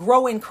how to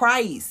grow in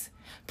Christ.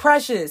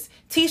 Precious,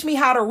 teach me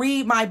how to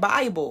read my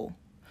Bible.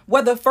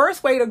 Well, the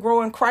first way to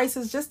grow in Christ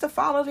is just to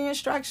follow the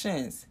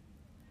instructions.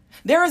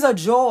 There is a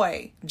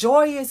joy.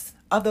 Joy is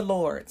of the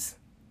Lord's.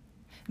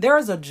 There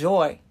is a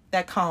joy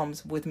that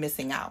comes with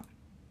missing out,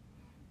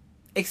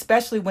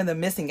 especially when the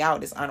missing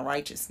out is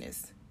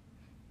unrighteousness.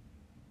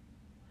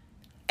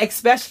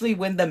 Especially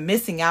when the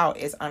missing out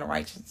is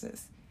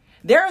unrighteousness.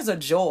 There is a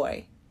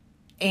joy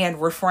in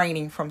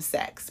refraining from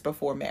sex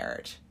before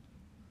marriage.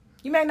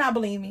 You may not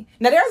believe me.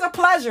 Now, there's a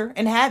pleasure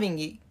in having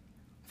it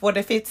for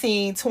the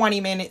 15,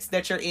 20 minutes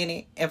that you're in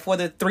it, and for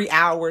the 3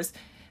 hours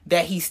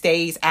that he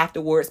stays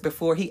afterwards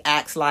before he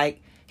acts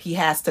like he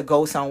has to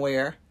go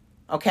somewhere.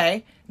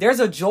 Okay? There's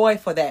a joy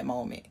for that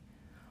moment.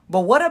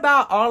 But what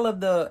about all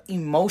of the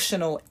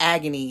emotional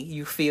agony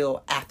you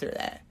feel after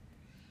that?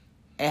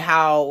 And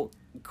how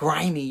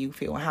grimy you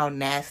feel, and how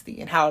nasty,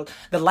 and how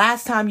the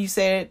last time you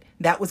said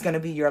that was going to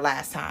be your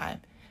last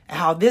time, and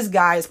how this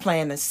guy is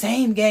playing the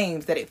same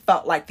games that it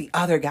felt like the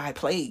other guy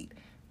played.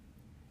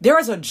 There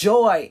is a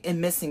joy in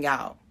missing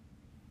out.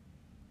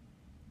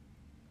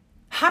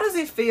 How does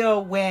it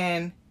feel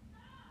when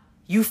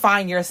you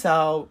find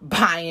yourself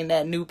buying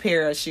that new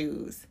pair of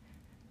shoes?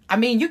 I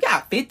mean, you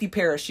got 50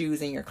 pair of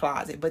shoes in your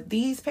closet, but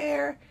this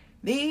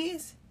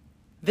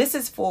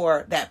is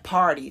for that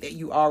party that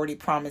you already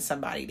promised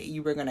somebody that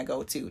you were going to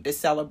go to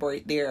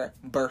celebrate their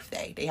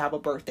birthday. They have a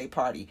birthday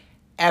party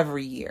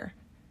every year.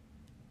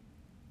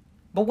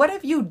 But what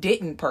if you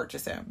didn't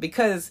purchase them?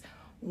 Because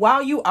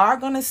while you are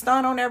going to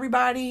stun on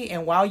everybody,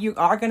 and while you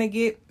are going to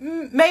get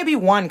maybe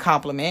one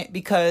compliment,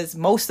 because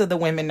most of the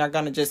women are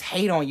going to just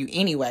hate on you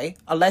anyway,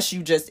 unless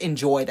you just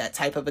enjoy that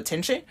type of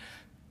attention.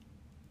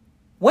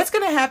 What's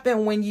going to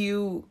happen when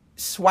you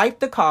swipe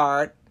the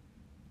card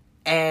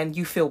and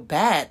you feel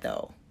bad,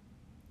 though?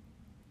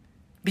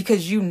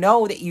 Because you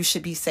know that you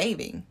should be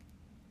saving.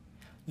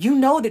 You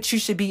know that you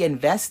should be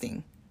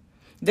investing.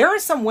 There are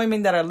some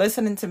women that are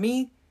listening to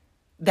me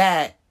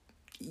that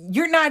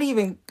you're not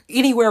even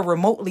anywhere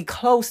remotely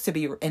close to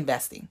be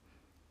investing.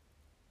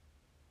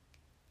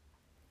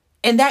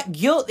 And that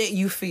guilt that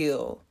you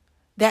feel,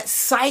 that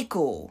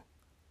cycle,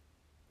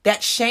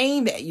 that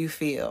shame that you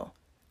feel,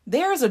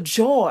 there's a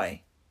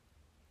joy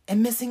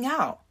in missing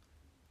out.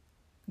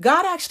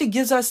 God actually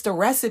gives us the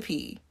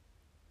recipe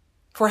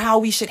for how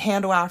we should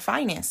handle our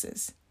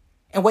finances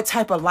and what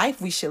type of life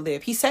we should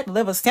live. He said,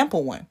 live a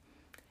simple one.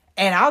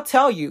 And I'll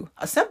tell you,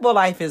 a simple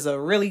life is a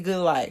really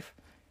good life.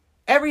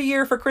 Every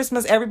year for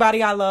Christmas,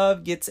 everybody I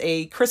love gets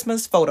a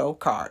Christmas photo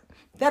card.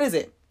 That is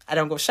it. I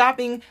don't go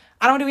shopping.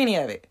 I don't do any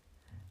of it.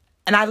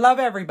 And I love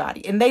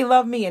everybody, and they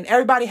love me, and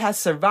everybody has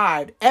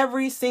survived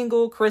every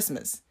single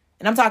Christmas.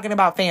 And I'm talking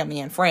about family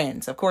and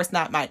friends. Of course,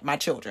 not my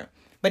children.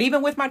 But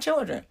even with my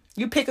children,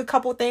 you pick a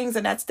couple things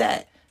and that's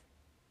that.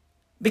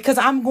 Because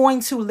I'm going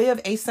to live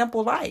a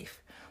simple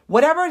life.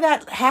 Whatever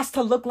that has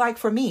to look like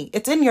for me,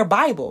 it's in your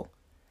Bible.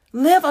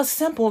 Live a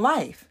simple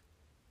life.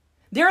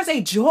 There is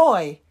a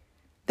joy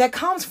that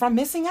comes from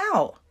missing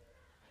out.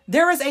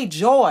 There is a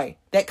joy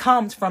that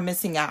comes from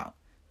missing out.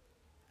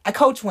 I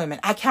coach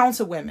women. I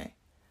counsel women.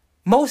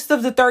 Most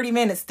of the 30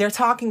 minutes, they're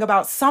talking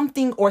about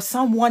something or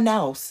someone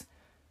else.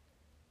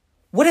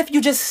 What if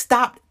you just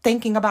stopped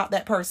thinking about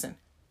that person?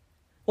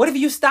 What if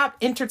you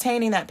stopped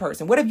entertaining that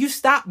person? What if you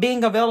stopped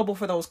being available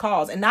for those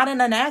calls? And not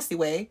in a nasty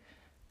way.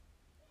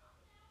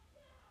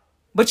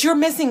 But you're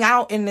missing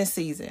out in this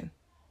season.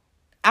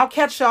 I'll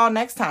catch y'all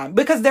next time,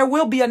 because there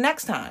will be a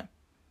next time.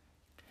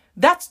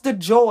 That's the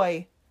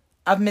joy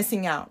of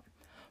missing out.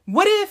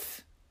 What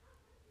if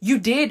you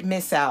did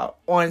miss out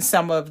on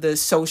some of the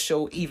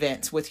social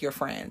events with your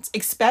friends,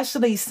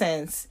 especially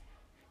since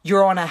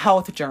you're on a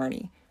health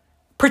journey,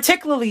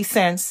 particularly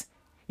since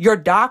your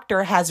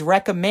doctor has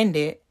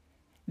recommended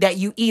that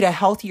you eat a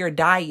healthier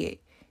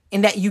diet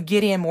and that you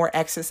get in more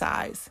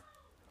exercise.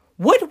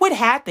 What would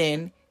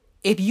happen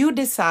if you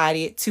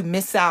decided to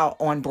miss out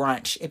on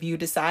brunch, if you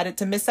decided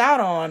to miss out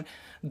on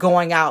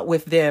going out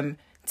with them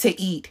to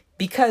eat,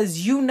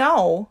 because you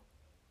know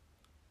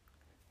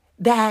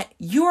that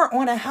you're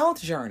on a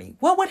health journey?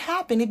 What would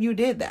happen if you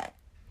did that?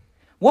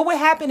 What would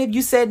happen if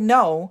you said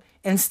no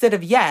instead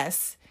of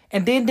yes,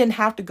 and then didn't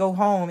have to go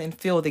home and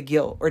feel the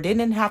guilt, or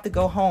didn't have to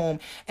go home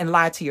and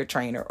lie to your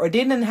trainer, or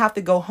didn't have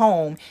to go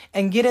home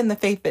and get in the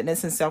Faith,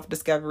 Fitness, and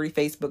Self-Discovery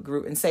Facebook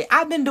group and say,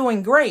 I've been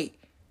doing great,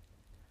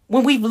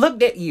 when we've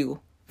looked at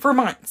you for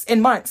months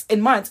and months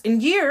and months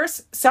and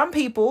years, some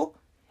people,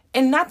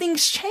 and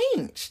nothing's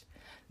changed.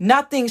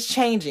 Nothing's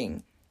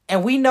changing.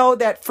 And we know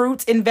that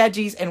fruits and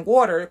veggies and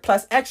water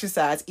plus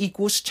exercise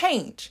equals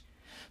change.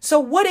 So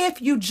what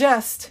if you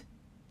just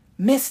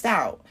missed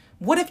out?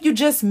 What if you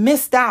just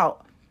missed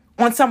out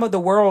on some of the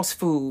world's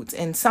foods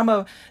and some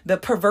of the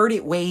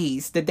perverted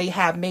ways that they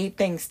have made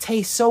things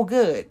taste so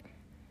good?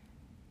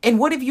 And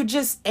what if you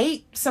just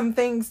ate some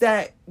things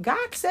that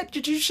God said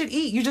that you should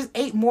eat? You just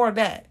ate more of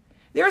that.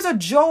 There's a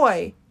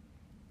joy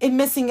in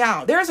missing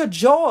out. There's a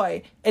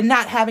joy in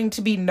not having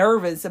to be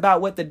nervous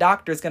about what the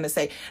doctor is going to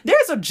say.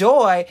 There's a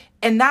joy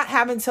in not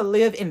having to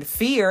live in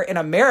fear in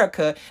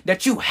America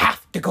that you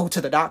have to go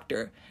to the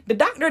doctor. The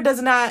doctor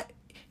does not,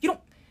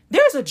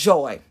 there's a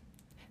joy.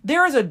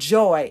 There is a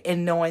joy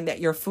in knowing that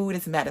your food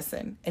is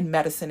medicine and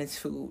medicine is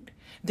food.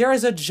 There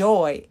is a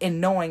joy in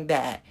knowing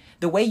that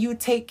the way you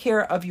take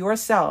care of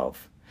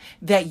yourself,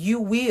 that you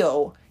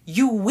will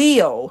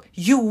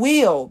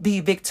be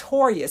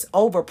victorious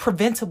over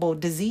preventable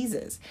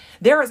diseases.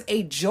 There is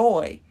a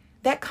joy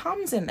that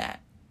comes in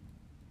that.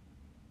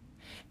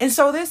 And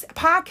so this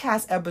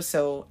podcast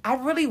episode, I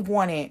really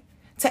wanted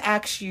to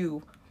ask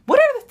you, what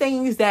are the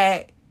things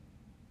that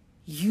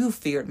you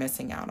feared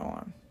missing out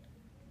on?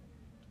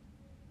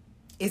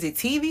 Is it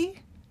TV?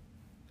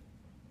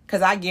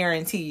 Because I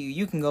guarantee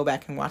you can go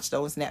back and watch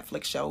those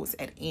Netflix shows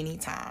at any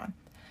time.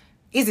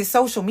 Is it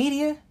social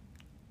media?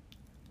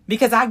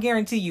 Because I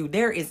guarantee you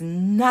there is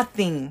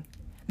nothing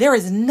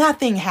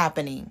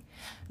happening.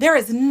 There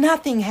is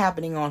nothing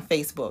happening on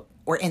Facebook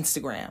or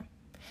Instagram.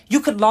 You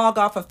could log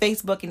off of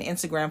Facebook and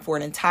Instagram for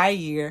an entire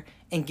year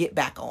and get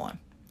back on.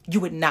 You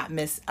would not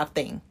miss a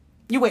thing.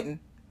 You wouldn't.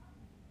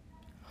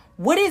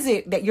 What is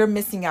it that you're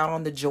missing out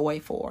on the joy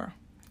for?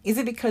 Is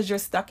it because you're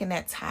stuck in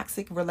that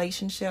toxic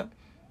relationship?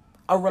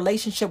 A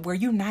relationship where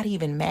you're not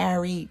even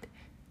married?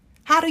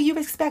 How do you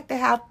expect to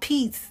have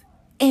peace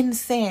in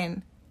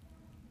sin?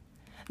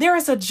 There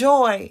is a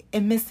joy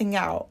in missing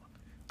out.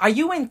 Are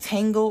you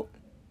entangled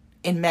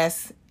in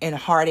mess and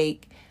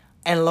heartache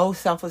and low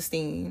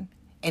self-esteem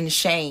and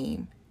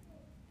shame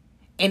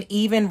and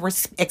even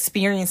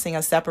experiencing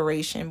a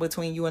separation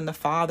between you and the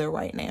Father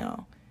right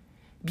now?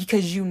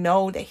 Because you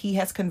know that He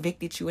has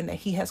convicted you and that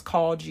He has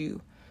called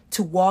you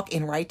to walk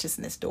in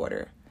righteousness,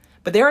 daughter.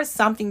 But there is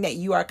something that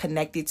you are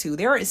connected to.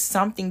 There is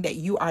something that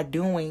you are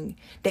doing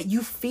that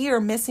you fear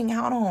missing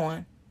out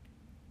on.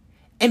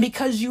 And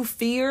because you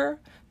fear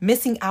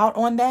missing out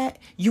on that,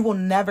 you will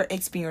never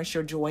experience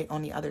your joy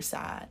on the other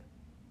side.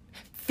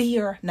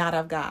 Fear not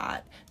of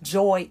God.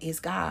 Joy is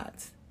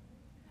God's.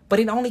 But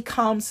it only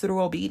comes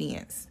through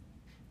obedience.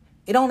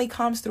 It only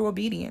comes through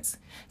obedience.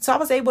 So I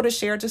was able to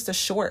share just a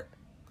short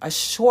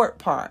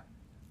part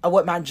of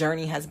what my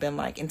journey has been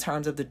like in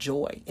terms of the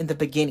joy in the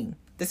beginning.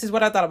 This is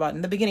what I thought about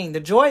in the beginning. The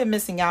joy of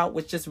missing out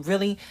was just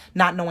really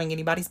not knowing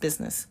anybody's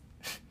business.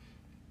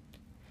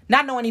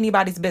 Not knowing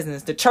anybody's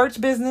business. The church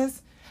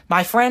business,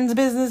 my friend's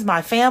business,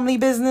 my family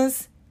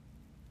business.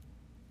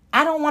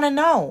 I don't want to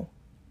know.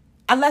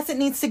 Unless it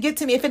needs to get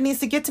to me. If it needs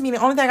to get to me,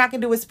 the only thing I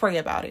can do is pray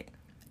about it.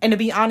 And to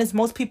be honest,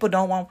 most people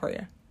don't want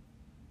prayer.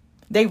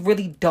 They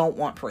really don't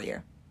want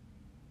prayer.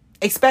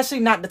 Especially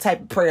not the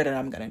type of prayer that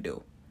I'm going to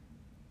do.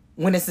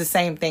 When it's the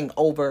same thing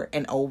over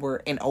and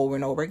over and over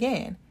and over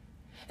again.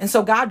 And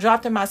so God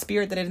dropped in my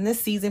spirit that in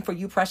this season for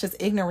you, precious,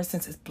 ignorance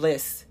is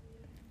bliss.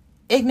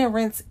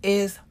 Ignorance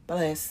is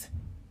bliss.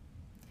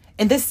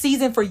 In this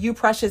season for you,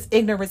 precious,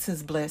 ignorance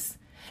is bliss.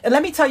 And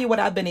let me tell you what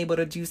I've been able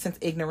to do since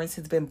ignorance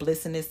has been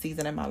bliss in this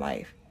season in my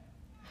life.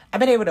 I've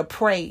been able to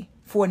pray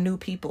for new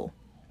people.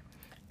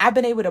 I've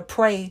been able to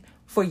pray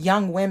for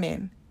young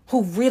women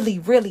who really,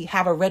 really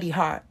have a ready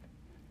heart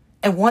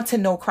and want to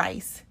know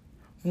Christ,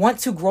 want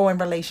to grow in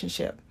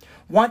relationship,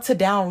 want to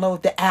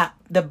download the app,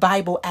 the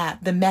Bible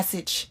app, the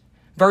Message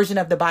version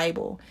of the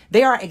Bible.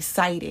 They are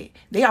excited.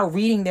 They are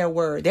reading their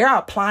word. They are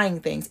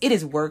applying things. It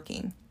is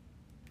working.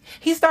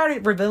 He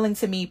started revealing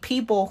to me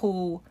people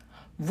who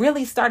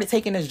really started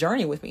taking this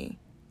journey with me.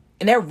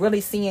 And they're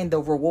really seeing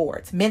the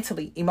rewards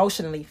mentally,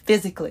 emotionally,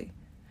 physically,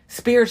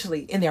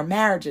 spiritually, in their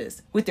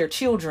marriages, with their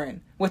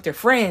children, with their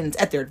friends,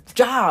 at their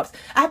jobs.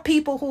 I have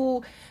people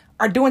who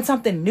are doing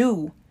something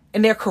new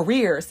in their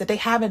careers that they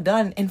haven't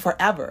done in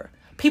forever.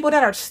 people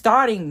that are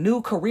starting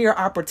new career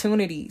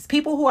opportunities,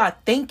 people who are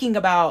thinking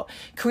about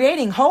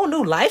creating whole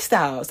new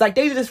lifestyles. Like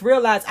they just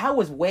realized I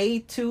was way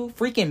too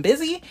freaking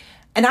busy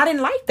and I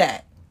didn't like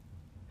that.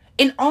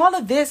 And all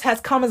of this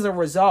has come as a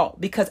result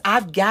because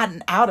I've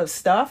gotten out of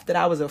stuff that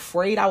I was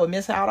afraid I would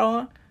miss out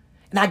on.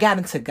 And I got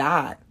into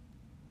God.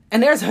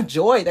 And there's a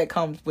joy that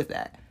comes with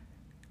that.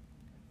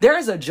 There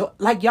is a joy.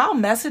 Like y'all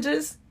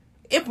messages,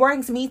 it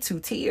brings me to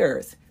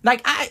tears.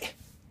 Like I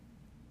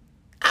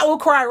will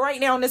cry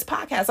right now on this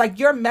podcast. Like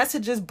your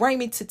messages bring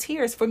me to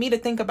tears for me to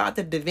think about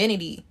the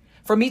divinity,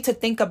 for me to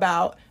think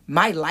about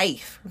my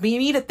life, for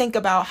me to think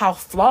about how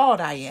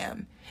flawed I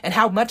am and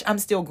how much I'm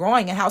still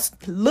growing and how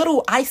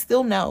little I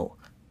still know.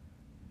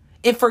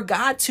 And for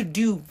God to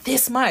do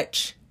this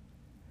much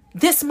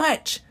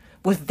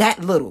with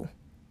that little,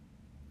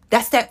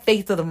 that's that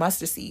faith of the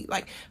mustard seed.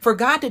 Like for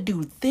God to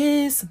do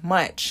this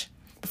much.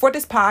 Before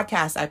this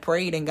podcast, I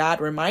prayed and God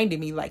reminded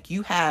me, like,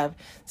 you have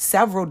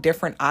several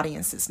different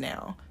audiences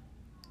now.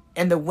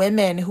 And the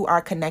women who are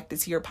connected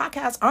to your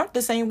podcast aren't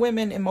the same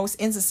women in most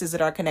instances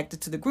that are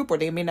connected to the group, or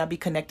they may not be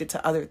connected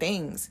to other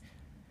things.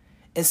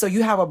 And so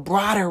you have a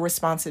broader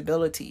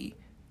responsibility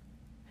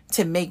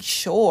to make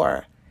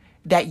sure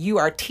that you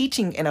are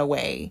teaching in a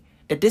way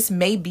that this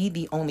may be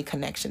the only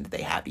connection that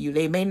they have to you.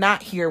 They may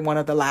not hear one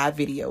of the live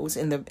videos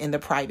in the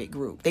private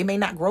group. They may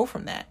not grow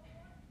from that.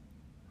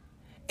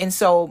 And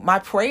so my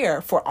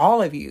prayer for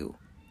all of you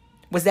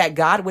was that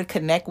God would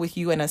connect with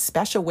you in a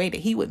special way, that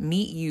he would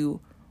meet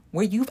you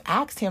where you've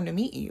asked him to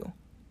meet you,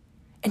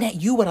 and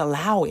that you would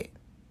allow it.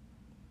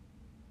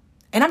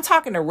 And I'm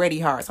talking to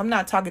ready hearts. I'm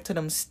not talking to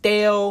them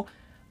stale,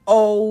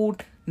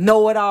 old,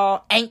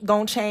 know-it-all, ain't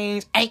gonna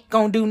change, ain't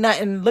gonna do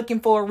nothing, looking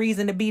for a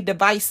reason to be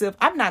divisive.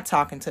 I'm not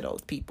talking to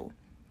those people.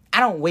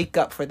 I don't wake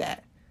up for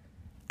that.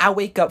 I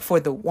wake up for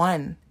the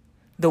one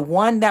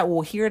that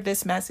will hear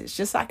this message,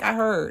 just like I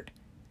heard.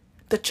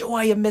 The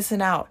joy of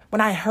missing out.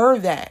 When I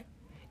heard that,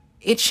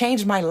 it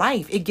changed my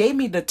life. It gave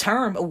me the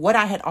term of what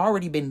I had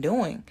already been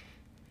doing.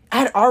 I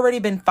had already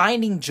been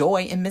finding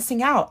joy in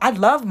missing out. I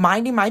love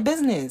minding my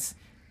business.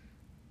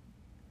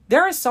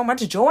 There is so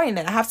much joy in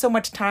it. I have so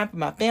much time for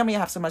my family. I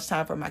have so much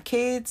time for my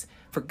kids,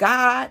 for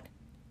God,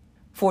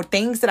 for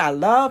things that I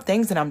love,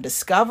 things that I'm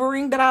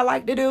discovering that I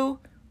like to do.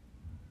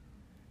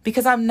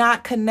 Because I'm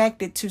not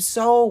connected to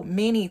so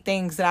many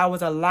things that I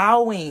was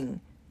allowing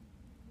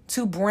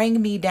to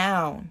bring me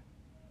down,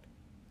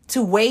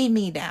 to weigh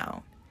me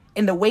down.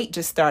 And the weight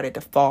just started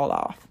to fall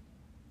off.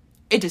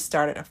 It just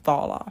started to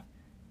fall off.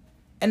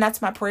 And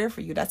that's my prayer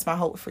for you. That's my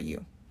hope for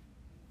you.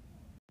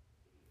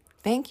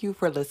 Thank you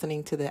for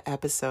listening to the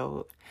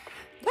episode.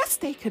 Let's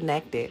stay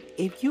connected.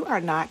 If you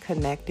are not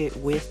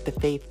connected with the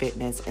Faith,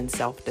 Fitness, and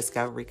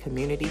Self-Discovery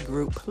Community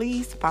Group,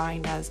 please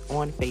find us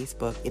on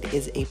Facebook. It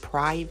is a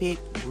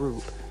private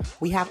group.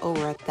 We have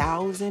over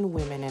 1,000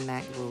 women in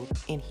that group.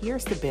 And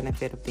here's the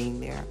benefit of being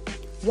there.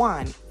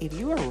 One, if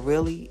you are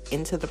really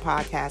into the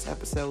podcast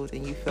episodes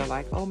and you feel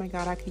like, oh my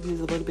God, I could use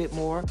a little bit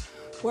more,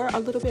 where a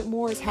little bit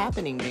more is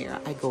happening there.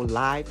 I go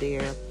live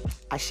there.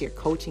 I share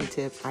coaching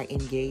tips. I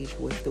engage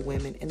with the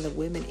women, and the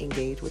women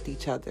engage with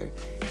each other,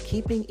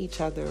 keeping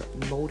each other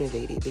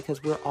motivated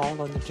because we're all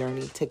on the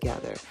journey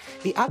together.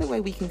 The other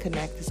way we can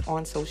connect is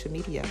on social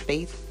media.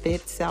 Faith,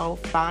 Fit, Self.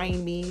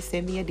 Find me,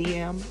 send me a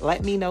DM.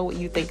 Let me know what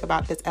you think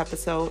about this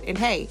episode. And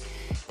hey,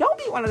 don't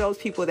be one of those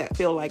people that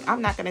feel like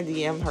I'm not going to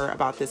DM her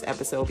about this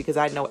episode because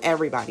I know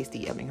everybody's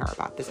DMing her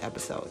about this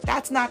episode.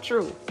 That's not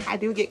true. I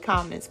do get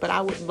comments, but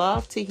I would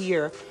love to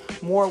hear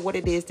more what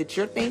it is that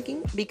you're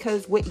thinking,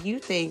 because what you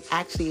think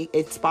actually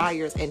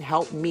inspires and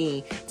help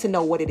me to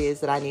know what it is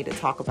that I need to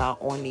talk about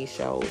on these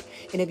shows.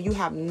 And if you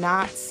have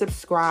not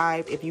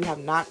subscribed, if you have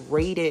not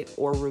rated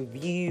or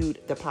reviewed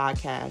the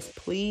podcast,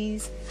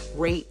 please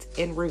rate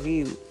and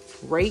review.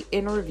 Rate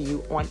and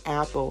review on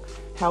Apple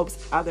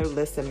helps other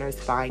listeners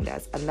find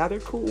us. Another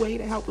cool way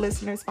to help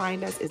listeners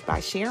find us is by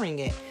sharing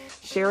it.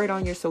 Share it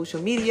on your social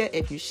media.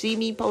 If you see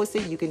me post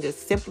it, you can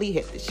just simply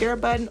hit the share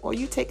button, or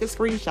you take a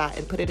screenshot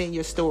and put it in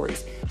your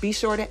stories. Be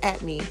sure to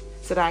 @me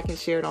so that I can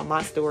share it on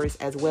my stories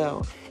as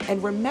well.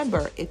 And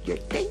remember, if you're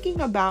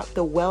thinking about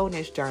the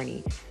wellness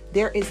journey,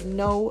 there is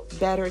no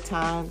better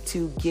time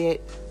to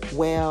get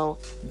well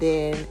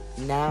than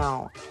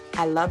now.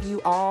 I love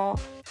you all,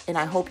 and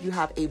I hope you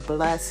have a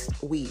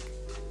blessed week.